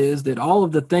reality is that all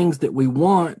of the things that we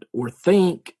want or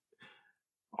think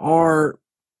are,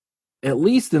 at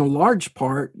least in a large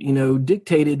part,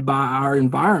 dictated by our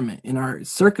environment and our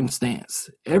circumstance.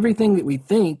 Everything that we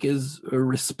think is a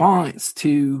response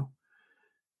to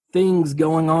things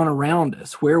going on around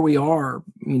us, where we are,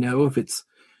 if it's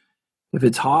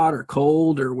hot or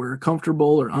cold, or we're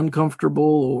comfortable or uncomfortable,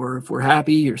 or if we're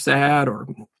happy or sad, or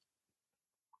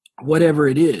whatever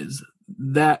it is.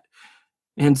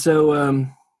 And so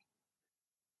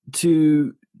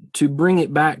to bring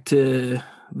it back to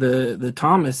the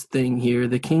Thomas thing here,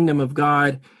 the kingdom of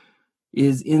God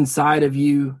is inside of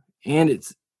you and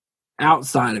it's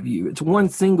outside of you. It's one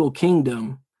single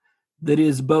kingdom that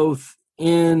is both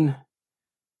in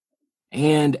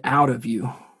and out of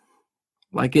you.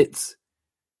 Like it's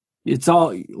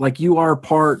all like you are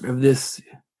part of this,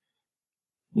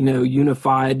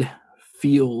 unified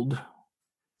field.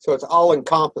 So it's all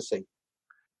encompassing.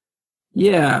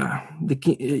 Yeah,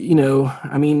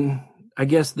 I mean, I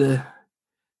guess like,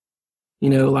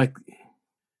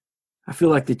 I feel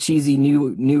like the cheesy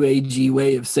new agey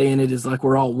way of saying it is like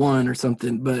we're all one or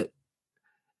something, but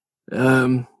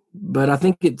I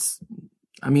think it's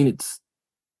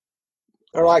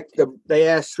Or like they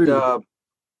asked, true.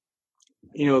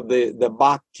 the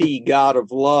Bhakti God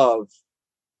of love,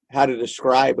 how to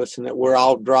describe us, and that we're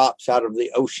all drops out of the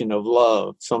ocean of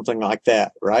love, something like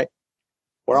that, right?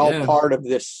 We're all part of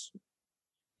this.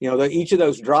 Each of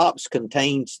those drops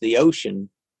contains the ocean,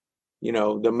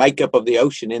 the makeup of the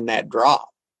ocean in that drop.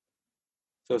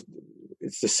 So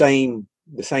it's the same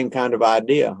kind of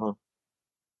idea, huh?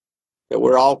 That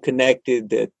we're all connected.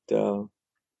 That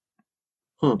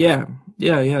Yeah.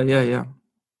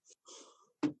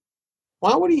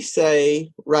 Why would he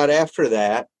say right after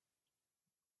that,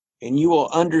 and you will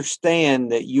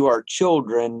understand that you are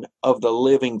children of the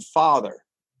living Father?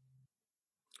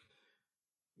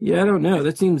 Yeah, I don't know.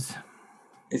 That seems...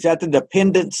 Is that the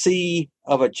dependency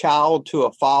of a child to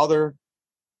a father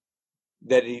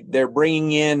that they're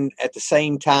bringing in at the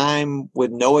same time with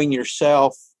knowing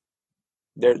yourself?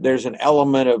 There's an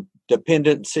element of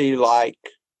dependency, like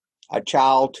a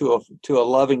child to a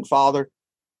loving father,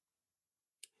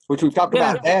 which we've talked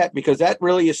about that, because that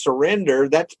really is surrender.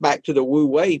 That's back to the Wu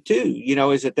Wei too.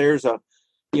 Is that there's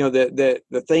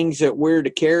the things that we're to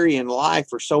carry in life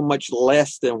are so much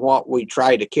less than what we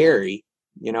try to carry.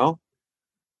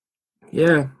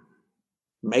 Yeah.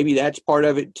 Maybe that's part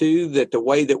of it too, that the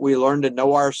way that we learn to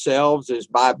know ourselves is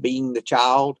by being the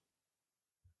child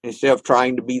instead of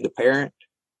trying to be the parent.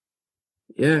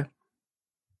 Yeah.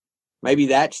 Maybe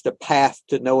that's the path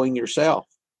to knowing yourself.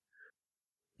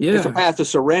 Yeah. It's a path of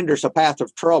surrender. It's a path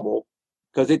of trouble,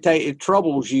 because it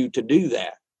troubles you to do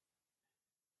that.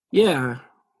 Yeah.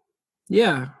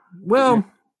 Yeah. Well,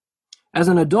 as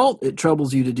an adult, it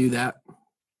troubles you to do that.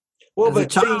 Well,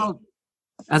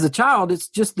 as a child, it's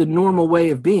just the normal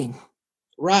way of being.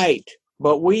 Right.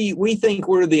 But we think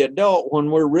we're the adult when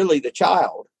we're really the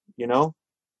child,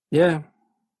 Yeah.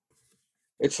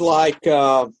 It's like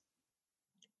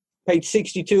page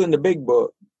 62 in the big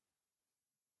book.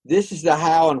 This is the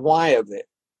how and why of it.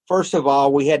 First of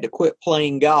all, we had to quit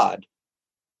playing God.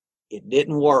 It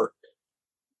didn't work.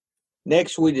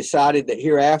 Next, we decided that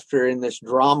hereafter in this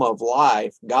drama of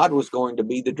life, God was going to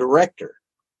be the director.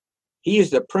 He is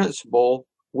the principal.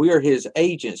 We are his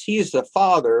agents. He is the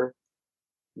father.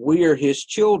 We are his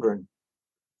children.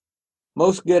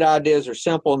 Most good ideas are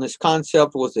simple, and this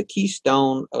concept was the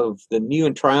keystone of the new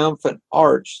and triumphant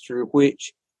arch through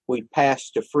which we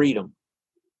passed to freedom.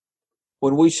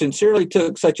 When we sincerely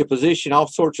took such a position, all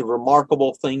sorts of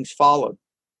remarkable things followed.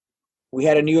 We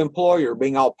had a new employer.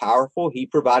 Being all powerful, he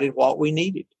provided what we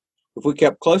needed. If we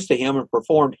kept close to him and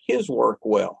performed his work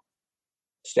well.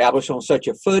 Established on such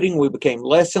a footing, we became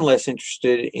less and less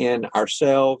interested in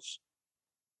ourselves,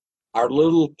 our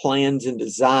little plans and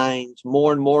designs.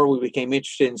 More and more, we became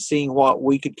interested in seeing what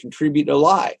we could contribute to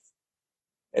life.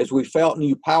 As we felt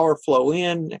new power flow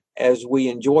in, as we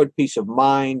enjoyed peace of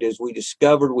mind, as we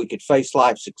discovered we could face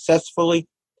life successfully,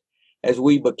 as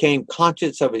we became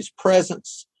conscious of his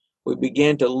presence, we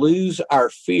began to lose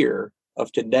our fear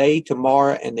of today,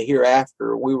 tomorrow, and the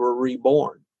hereafter. We were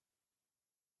reborn.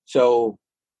 So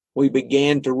we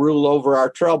began to rule over our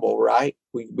trouble, right?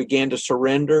 We began to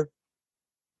surrender.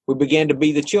 We began to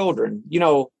be the children.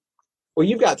 Well,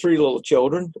 you've got 3 little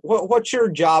children. What's your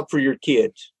job for your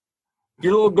kids?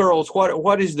 Your little girls,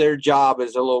 what is their job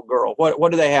as a little girl?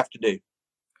 What do they have to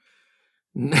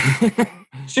do?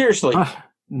 Seriously,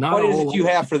 what is it you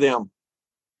have for them?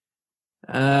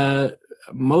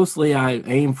 Mostly I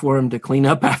aim for them to clean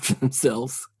up after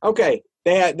themselves. Okay.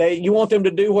 You want them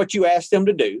to do what you ask them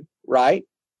to do, right?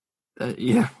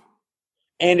 Yeah.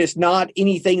 And it's not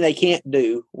anything they can't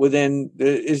do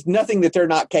it's nothing that they're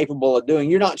not capable of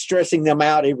doing. You're not stressing them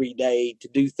out every day to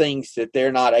do things that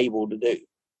they're not able to do.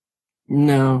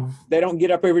 No. They don't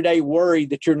get up every day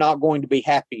worried that you're not going to be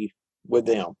happy with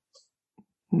them.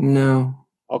 No.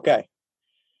 Okay.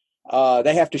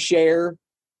 They have to share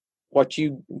what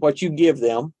you give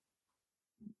them.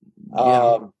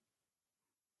 Yeah.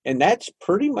 And that's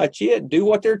pretty much it. Do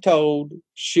what they're told.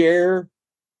 Share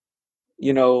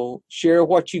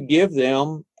what you give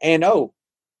them, and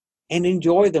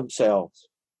enjoy themselves.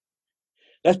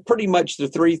 That's pretty much the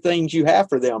 3 things you have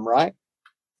for them, right?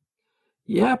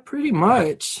 Yeah, pretty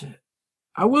much.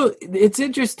 It's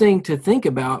interesting to think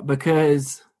about,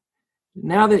 because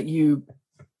now that you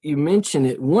mention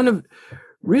it, one of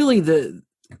the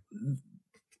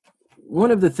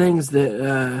things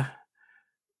that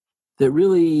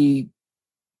really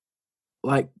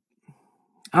like,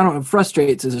 I don't know,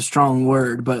 frustrates is a strong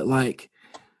word, but like,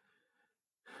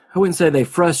 I wouldn't say they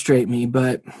frustrate me,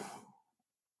 but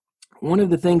one of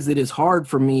the things that is hard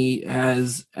for me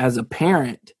as a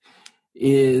parent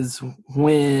is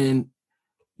when,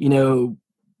 you know,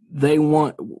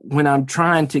 when I'm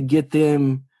trying to get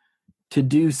them to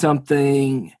do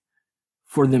something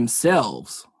for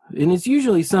themselves. And it's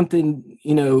usually something,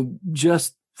 you know,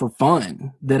 just for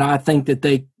fun that I think that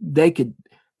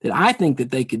I think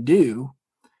that they could do,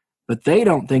 but they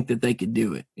don't think that they could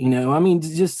do it. You know, I mean,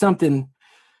 just something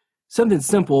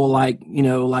simple like, you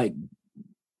know, like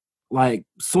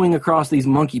swing across these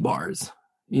monkey bars.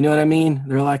 You know what I mean?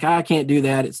 They're like, I can't do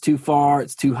that. It's too far.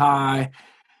 It's too high.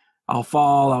 I'll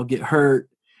fall. I'll get hurt.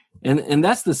 And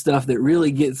that's the stuff that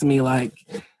really gets me like,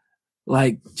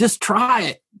 just try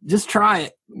it. Just try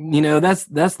it. You know, that's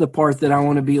the part that I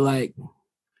want to be like,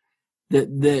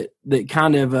 that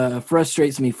kind of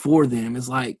frustrates me for them is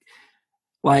like,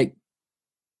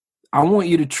 I want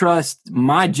you to trust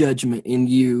my judgment in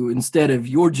you instead of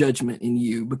your judgment in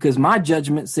you, because my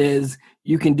judgment says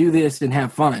you can do this and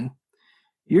have fun.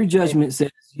 Your judgment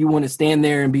says you want to stand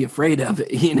there and be afraid of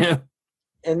it, you know?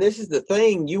 And this is the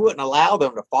thing, you wouldn't allow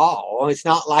them to fall. It's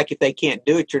not like if they can't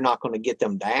do it, you're not going to get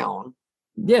them down.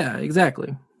 Yeah,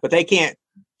 exactly. But they can't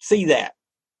see that.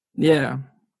 Yeah.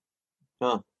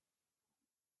 Huh.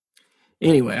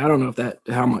 Anyway, I don't know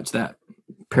if how much that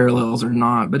parallels or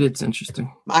not, but it's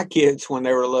interesting. My kids, when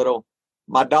they were little,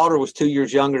 my daughter was 2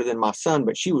 years younger than my son,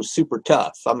 but she was super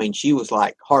tough. I mean, she was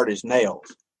like hard as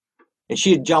nails. And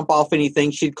she'd jump off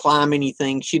anything, she'd climb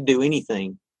anything, she'd do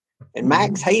anything. And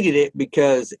Max hated it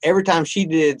because every time she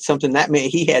did something, that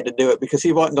meant he had to do it because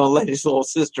he wasn't going to let his little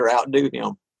sister outdo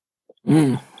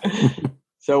him.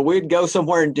 So we'd go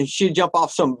somewhere and she'd jump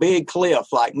off some big cliff.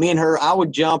 Like me and her, I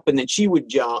would jump and then she would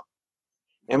jump.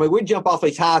 And we'd jump off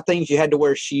these high things. You had to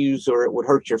wear shoes or it would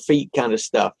hurt your feet kind of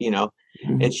stuff, you know.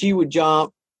 Mm-hmm. And she would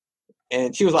jump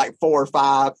and she was like 4 or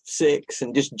 5, 6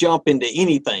 and just jump into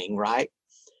anything, right?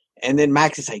 And then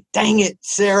Max would say, dang it,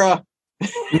 Sarah.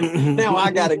 Now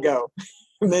I got to go.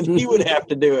 And then he would have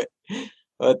to do it.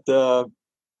 But,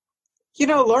 you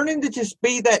know, learning to just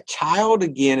be that child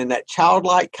again and that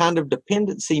childlike kind of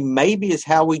dependency maybe is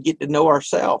how we get to know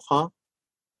ourselves, huh?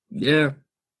 Yeah.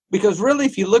 Because really,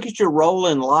 if you look at your role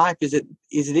in life, is it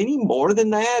any more than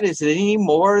that? Is it any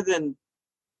more than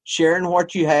sharing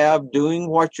what you have, doing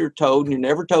what you're told, and you're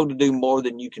never told to do more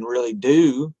than you can really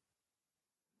do?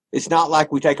 It's not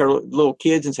like we take our little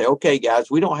kids and say, okay, guys,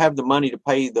 we don't have the money to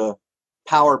pay the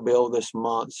power bill this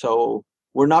month, so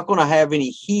we're not going to have any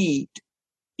heat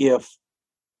if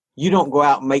you don't go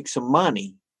out and make some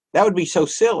money. That would be so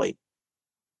silly.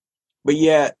 But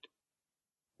yet,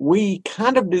 we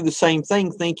kind of do the same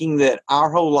thing, thinking that our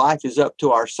whole life is up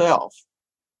to ourselves.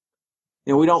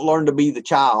 You know, we don't learn to be the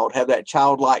child, have that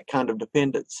childlike kind of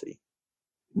dependency.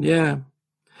 Yeah.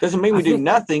 Doesn't mean we do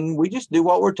nothing. We just do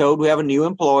what we're told. We have a new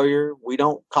employer. We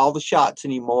don't call the shots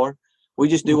anymore. We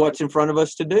just do what's in front of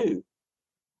us to do.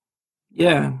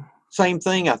 Yeah. Same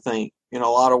thing, I think, in a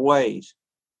lot of ways.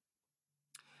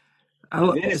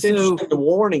 And it's interesting, the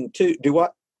warning, too. Do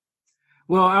what?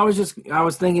 Well, I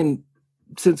was thinking,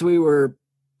 since we were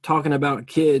talking about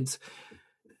kids,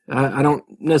 I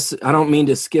don't mean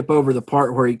to skip over the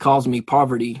part where he calls me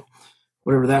poverty,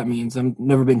 whatever that means. I've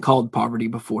never been called poverty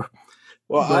before.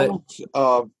 Well,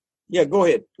 yeah, go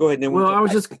ahead. Then I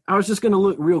was just going to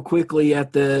look real quickly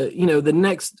at the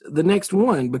next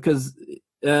one, because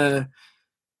with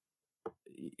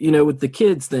the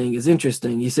kids thing is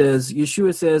interesting.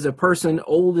 Yeshua says a person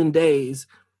old in days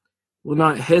will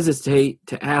not hesitate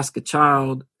to ask a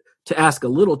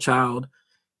little child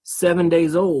 7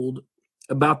 days old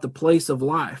about the place of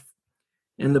life,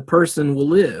 and the person will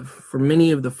live. For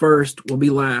many of the first will be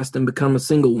last and become a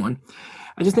single one.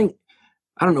 I just think,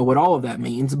 I don't know what all of that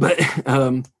means, but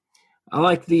I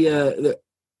like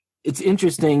it's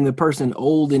interesting. The person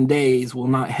old in days will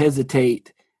not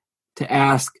hesitate to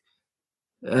ask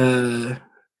a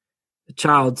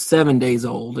child 7 days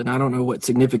old, and I don't know what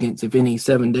significance, if any,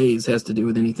 7 days has to do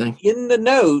with anything. In the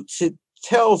notes, it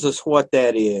tells us what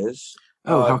that is.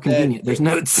 Oh, how convenient. There's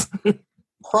notes.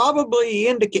 Probably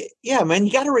indicate. Yeah, man,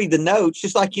 you got to read the notes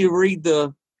just like you read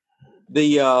the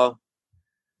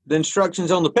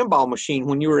instructions on the pinball machine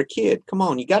when you were a kid. Come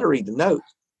on, you got to read the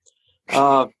notes.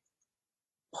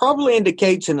 Probably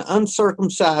indicates an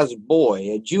uncircumcised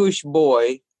boy. A Jewish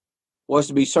boy was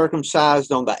to be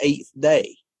circumcised on the 8th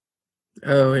day.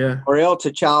 Oh, yeah. Or else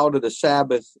a child of the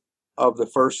Sabbath of the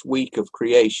first week of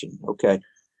creation. Okay.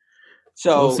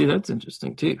 So, see, that's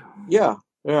interesting too. Yeah.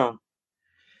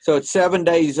 So it's 7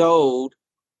 days old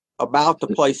about the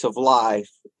place of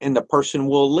life, and the person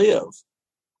will live.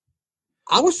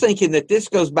 I was thinking that this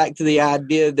goes back to the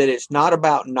idea that it's not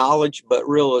about knowledge, but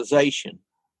realization.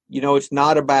 It's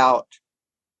not about,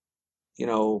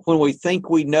 when we think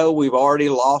we know, we've already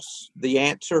lost the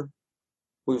answer.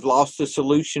 We've lost the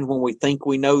solution when we think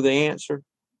we know the answer.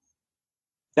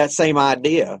 That same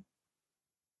idea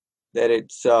that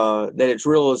it's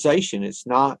realization. It's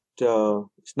not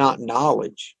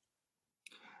knowledge.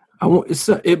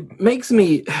 It makes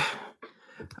me,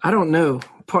 I don't know.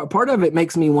 Part of it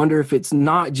makes me wonder if it's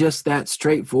not just that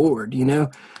straightforward,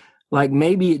 like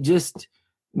maybe you just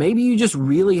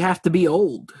really have to be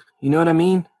old. You know what I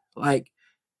mean? Like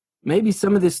maybe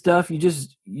some of this stuff, you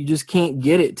just can't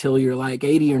get it till you're like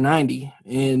 80 or 90.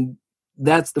 And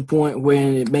that's the point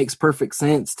when it makes perfect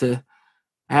sense to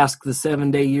ask the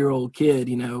 7-day-old kid,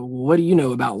 what do you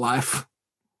know about life?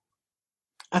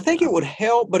 I think it would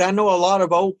help, but I know a lot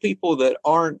of old people that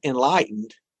aren't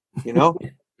enlightened, You know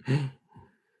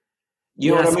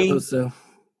what I mean? So.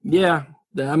 Yeah.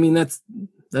 I mean, that's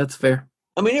fair.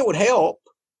 I mean, it would help,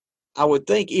 I would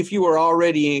think, if you were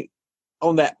already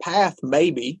on that path,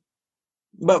 maybe.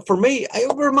 But for me,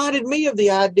 it reminded me of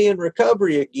the idea in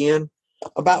recovery again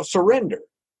about surrender.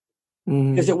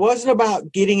 Because it wasn't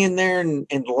about getting in there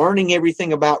and learning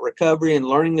everything about recovery and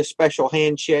learning the special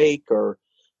handshake or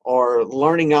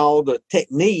learning all the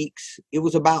techniques. It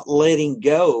was about letting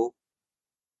go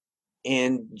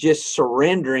and just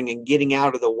surrendering and getting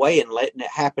out of the way and letting it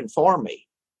happen for me.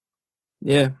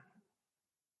 Yeah.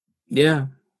 Yeah.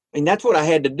 And that's what I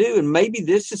had to do. And maybe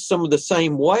this is some of the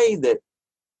same way that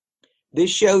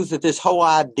this shows that this whole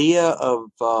idea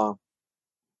of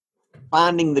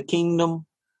finding the kingdom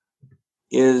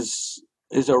is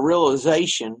a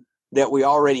realization that we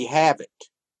already have it.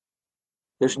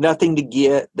 There's nothing to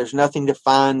get. There's nothing to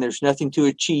find. There's nothing to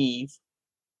achieve.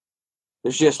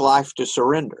 There's just life to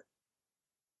surrender.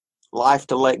 Life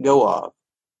to let go of.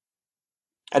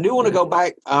 I do want to go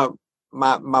back.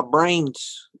 My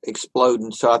brain's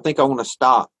exploding, so I think I want to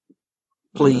stop.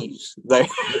 Please. I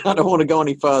don't want to go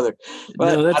any further.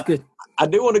 But no, that's good. I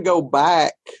do want to go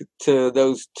back to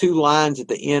those 2 lines at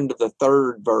the end of the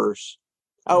 3rd verse.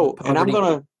 Oh, poverty. And I'm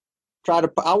going to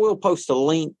I will post a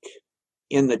link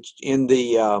in the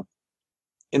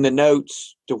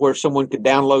notes to where someone could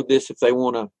download this if they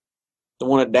want to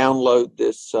download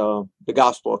this, the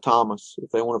Gospel of Thomas, if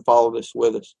they want to follow this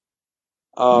with us.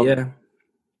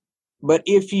 But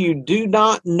if you do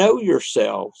not know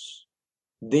yourselves,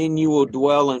 then you will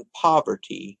dwell in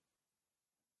poverty,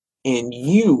 and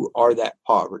you are that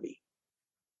poverty.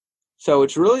 So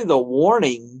it's really the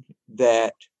warning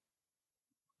that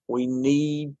we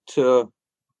need to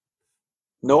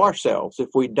know ourselves. If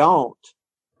we don't,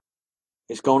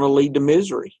 it's going to lead to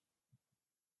misery.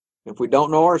 If we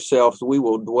don't know ourselves, we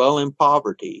will dwell in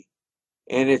poverty.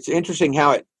 And it's interesting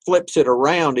how it flips it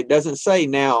around. It doesn't say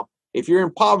now, if you're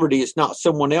in poverty, it's not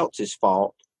someone else's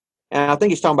fault. And I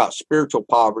think it's talking about spiritual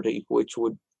poverty, which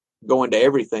would go into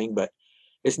everything, but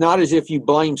it's not as if you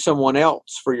blame someone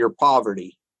else for your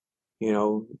poverty.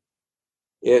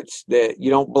 It's that you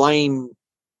don't blame,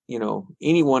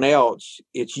 anyone else.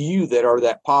 It's you that are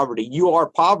that poverty. You are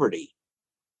poverty.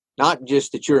 Not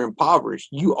just that you're impoverished.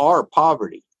 You are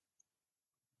poverty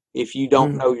if you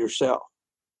don't know yourself.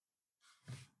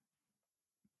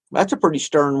 That's a pretty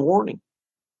stern warning.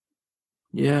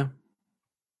 Yeah.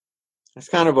 That's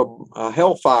kind of a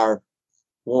hellfire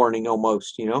warning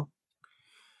almost,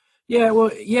 Yeah,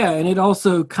 well, yeah, and it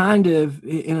also kind of,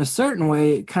 in a certain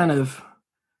way, it kind of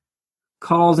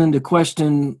calls into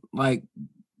question, like,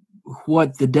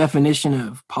 what the definition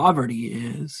of poverty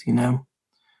is,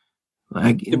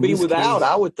 Like to be without, case,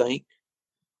 I would think.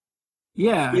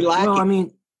 Yeah. Well, I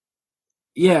mean,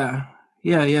 yeah.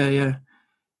 The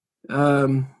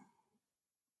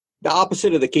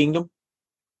opposite of the kingdom.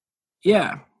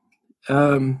 Yeah.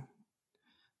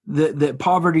 That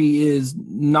poverty is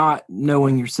not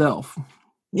knowing yourself.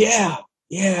 Yeah.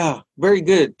 Very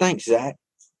good. Thanks, Zach.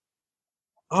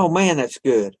 Oh man, that's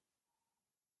good.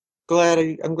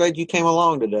 I'm glad you came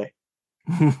along today.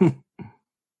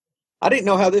 I didn't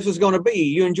know how this was going to be.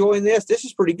 You enjoying this? This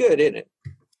is pretty good, isn't it?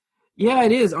 Yeah,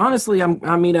 it is. Honestly,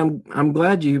 I'm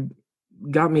glad you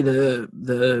got me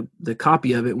the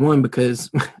copy of it. One,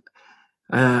 because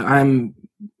I'm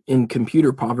in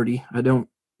computer poverty. I don't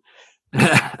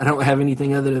have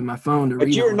anything other than my phone to read.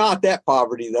 But you're not that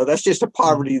poverty, though. That's just a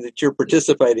poverty that you're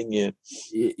participating in.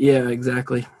 Yeah,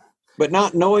 exactly. But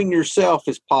not knowing yourself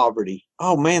is poverty.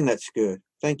 Oh, man, that's good.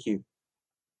 Thank you.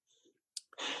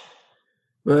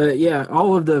 But yeah,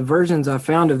 all of the versions I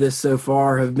found of this so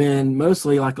far have been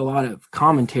mostly like a lot of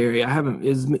commentary. I haven't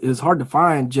it's hard to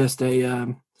find just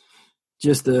a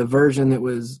version that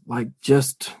was like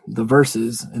just the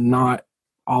verses and not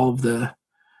all of the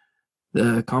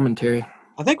commentary.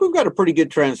 I think we've got a pretty good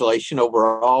translation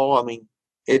overall. I mean,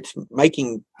 it's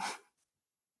making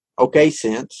okay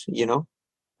sense,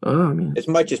 Oh, I mean, as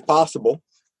much as possible.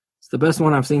 it's the best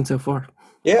one I've seen so far.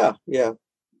 Yeah, yeah.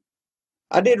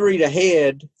 I did read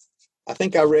ahead. I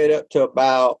think I read up to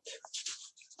about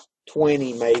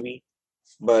 20 maybe,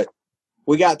 but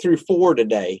we got through 4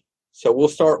 today. So we'll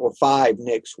start with 5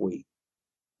 next week.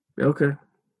 Okay.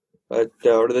 But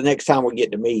or the next time we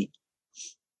get to meet.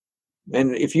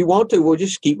 And if you want to, we'll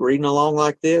just keep reading along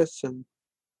like this and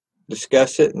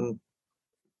discuss it.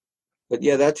 But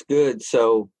yeah, that's good.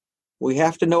 So we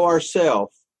have to know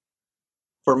ourselves.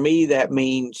 For me, that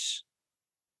means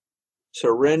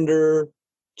surrender,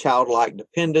 childlike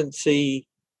dependency,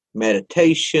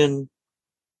 meditation,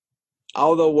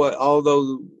 all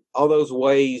those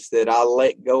ways that I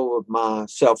let go of my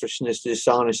selfishness,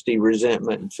 dishonesty,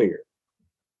 resentment, and fear,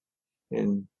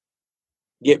 and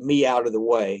get me out of the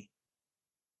way.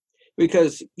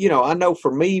 Because, I know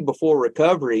for me before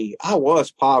recovery, I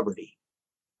was poverty.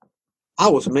 I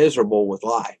was miserable with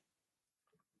life.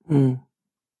 Mm.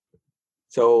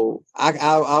 So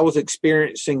I was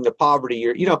experiencing the poverty.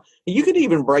 You could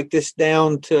even break this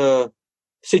down to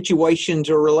situations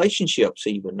or relationships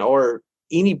even, or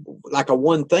like a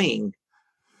one thing.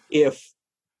 If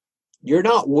you're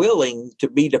not willing to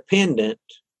be dependent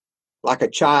like a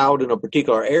child in a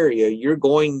particular area,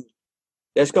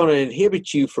 that's going to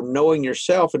inhibit you from knowing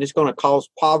yourself, and it's going to cause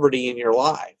poverty in your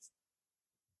life.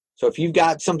 So if you've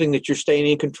got something that you're staying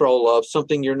in control of,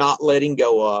 something you're not letting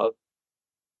go of,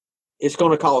 it's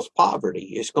going to cause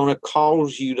poverty. It's going to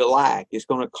cause you to lack. It's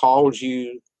going to cause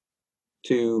you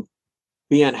to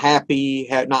be unhappy,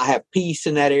 not have peace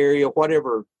in that area,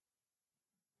 whatever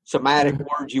somatic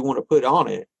words you want to put on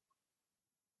it.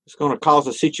 It's going to cause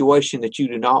a situation that you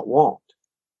do not want.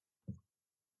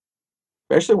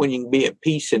 Especially when you can be at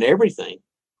peace in everything.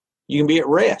 You can be at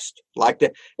rest. Like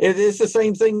that. It's the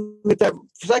same thing that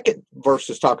second verse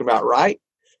is talking about, right?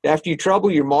 After you trouble,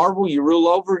 you marvel, you rule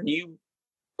over, and you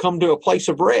come to a place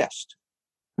of rest.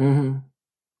 Mm-hmm.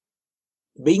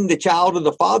 Being the child of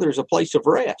the Father is a place of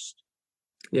rest.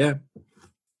 Yeah.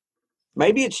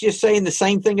 Maybe it's just saying the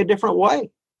same thing a different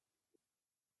way.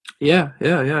 Yeah.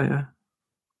 I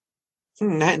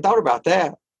hadn't thought about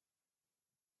that.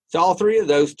 So all 3 of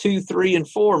those, 2, 3, and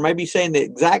 4, maybe saying the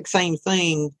exact same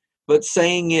thing, but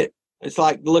saying it's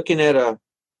like looking at a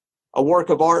work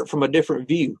of art from a different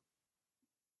view.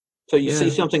 So you see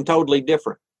something totally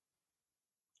different,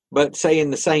 but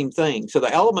saying the same thing. So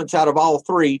the elements out of all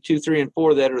 3, 2, 3, and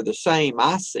 4 that are the same,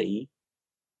 I see,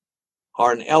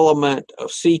 are an element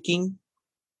of seeking.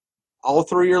 All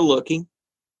 3 are looking.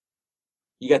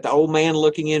 You got the old man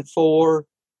looking in 4.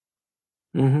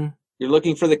 Mm-hmm. You're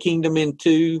looking for the kingdom in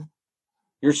 2.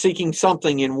 You're seeking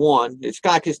something in 1. It's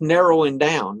like it's narrowing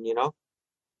down,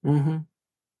 Mm-hmm.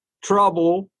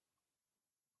 Trouble.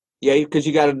 Yeah, because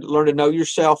you got to learn to know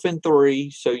yourself in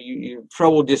 3. So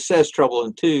trouble just says trouble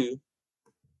in 2.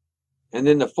 And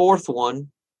then the 4th one,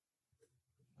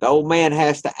 the old man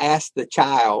has to ask the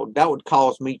child. That would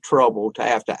cause me trouble to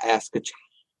have to ask a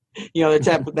child.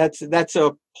 That's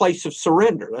a place of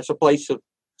surrender. That's a place of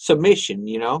submission,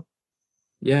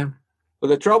 Yeah. But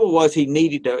the trouble was he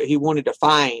wanted to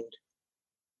find,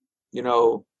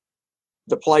 the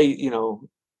place,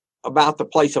 about the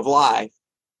place of life,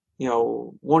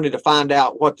 wanted to find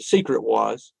out what the secret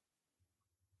was.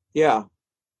 Yeah.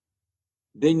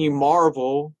 Then you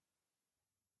marvel.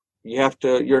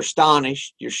 You're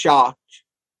astonished. You're shocked.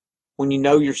 When you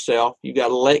know yourself, you got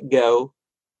to let go,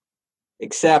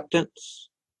 acceptance,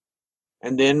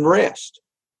 and then rest.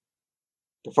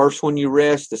 The first one you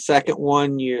rest. The second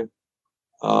one you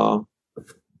come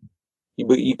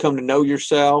to know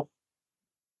yourself.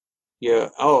 Yeah.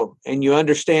 Oh, and you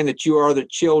understand that you are the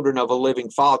children of a living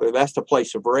Father. That's the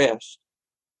place of rest.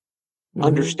 Mm-hmm.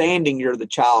 Understanding you're the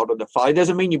child of the Father. It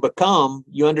doesn't mean you become.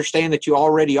 You understand that you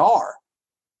already are.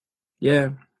 Yeah.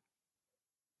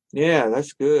 Yeah,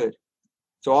 that's good.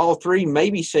 So all 3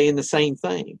 may be saying the same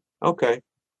thing. Okay.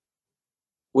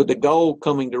 With the goal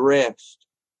coming to rest.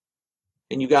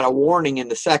 And you got a warning in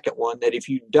the second one that if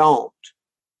you don't,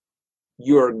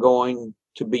 you're going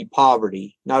to be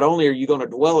poverty. Not only are you going to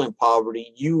dwell in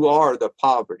poverty, you are the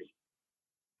poverty.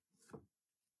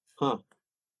 Huh.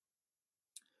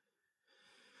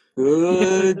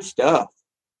 Good stuff.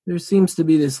 There seems to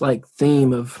be this like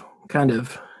theme of kind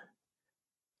of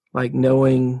like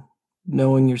knowing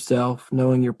knowing yourself,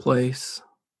 knowing your place.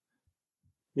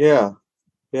 Yeah.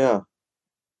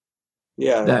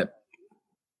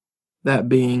 That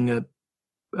being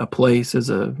a place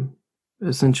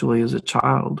essentially as a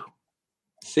child.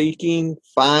 Seeking,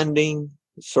 finding,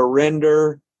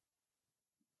 surrender,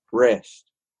 rest.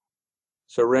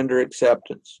 Surrender,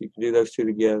 acceptance. You can do those two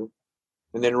together.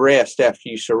 And then rest after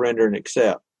you surrender and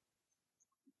accept.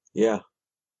 Yeah.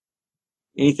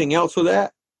 Anything else with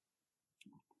that?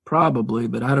 Probably,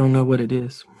 but I don't know what it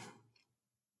is.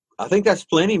 I think that's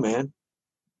plenty, man.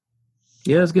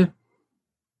 Yeah, it's good.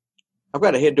 I've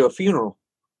got to head to a funeral.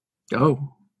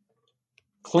 Oh.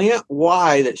 Clint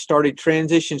Y, that started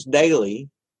Transitions Daily,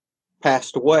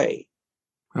 passed away.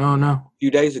 Oh, no. A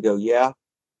few days ago, yeah.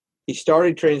 He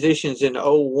started Transitions in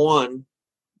 2001.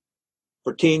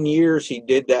 For 10 years, he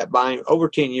did that over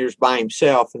 10 years by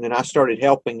himself. And then I started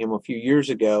helping him a few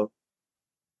years ago.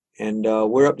 And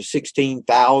we're up to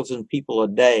 16,000 people a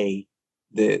day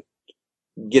that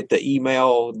get the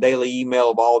daily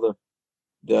email of all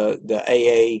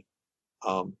the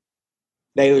AA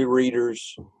daily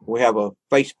readers. We have a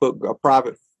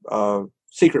private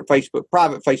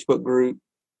Facebook group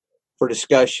for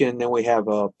discussion. Then we have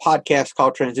a podcast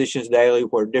called Transitions Daily,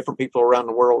 where different people around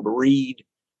the world read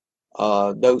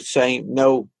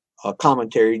no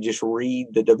commentary, just read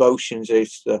the devotions.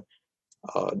 It's the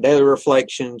daily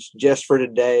reflections just for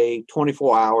today,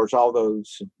 24 hours, all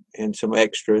those, and some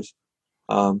extras.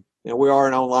 And we are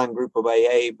an online group of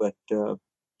AA, but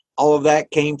all of that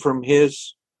came from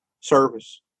his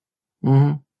service.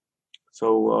 Mm-hmm.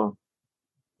 So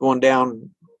going down,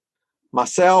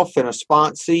 myself and a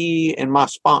sponsee and my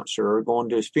sponsor are going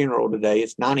to his funeral today.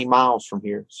 It's 90 miles from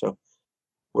here, so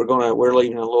we're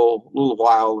leaving in a little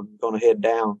while and going to head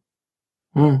down.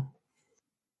 Mm.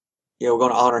 Yeah, we're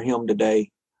going to honor him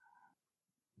today.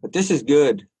 But this is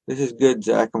good. This is good,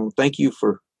 Zach. And thank you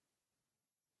for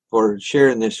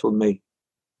sharing this with me.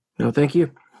 No, thank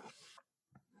you.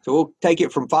 So we'll take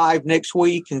it from 5 next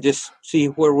week and just see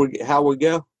how we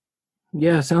go.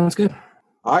 Yeah, sounds good.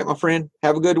 All right, my friend.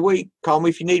 Have a good week. Call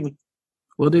me if you need me.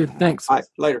 Will do. Thanks. All right,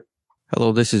 later.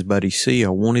 Hello, this is Buddy C. I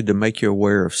wanted to make you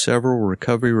aware of several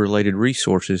recovery-related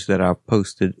resources that I've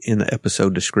posted in the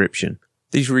episode description.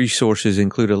 These resources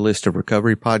include a list of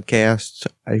recovery podcasts,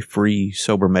 a free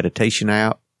sober meditation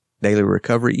app, daily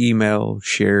recovery email,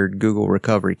 shared Google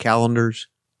recovery calendars.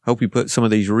 Hope you put some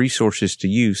of these resources to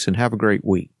use and have a great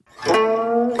week.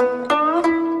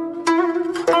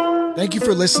 Thank you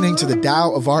for listening to the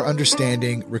Tao of Our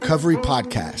Understanding Recovery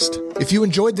Podcast. If you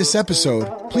enjoyed this episode,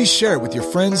 please share it with your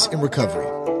friends in recovery.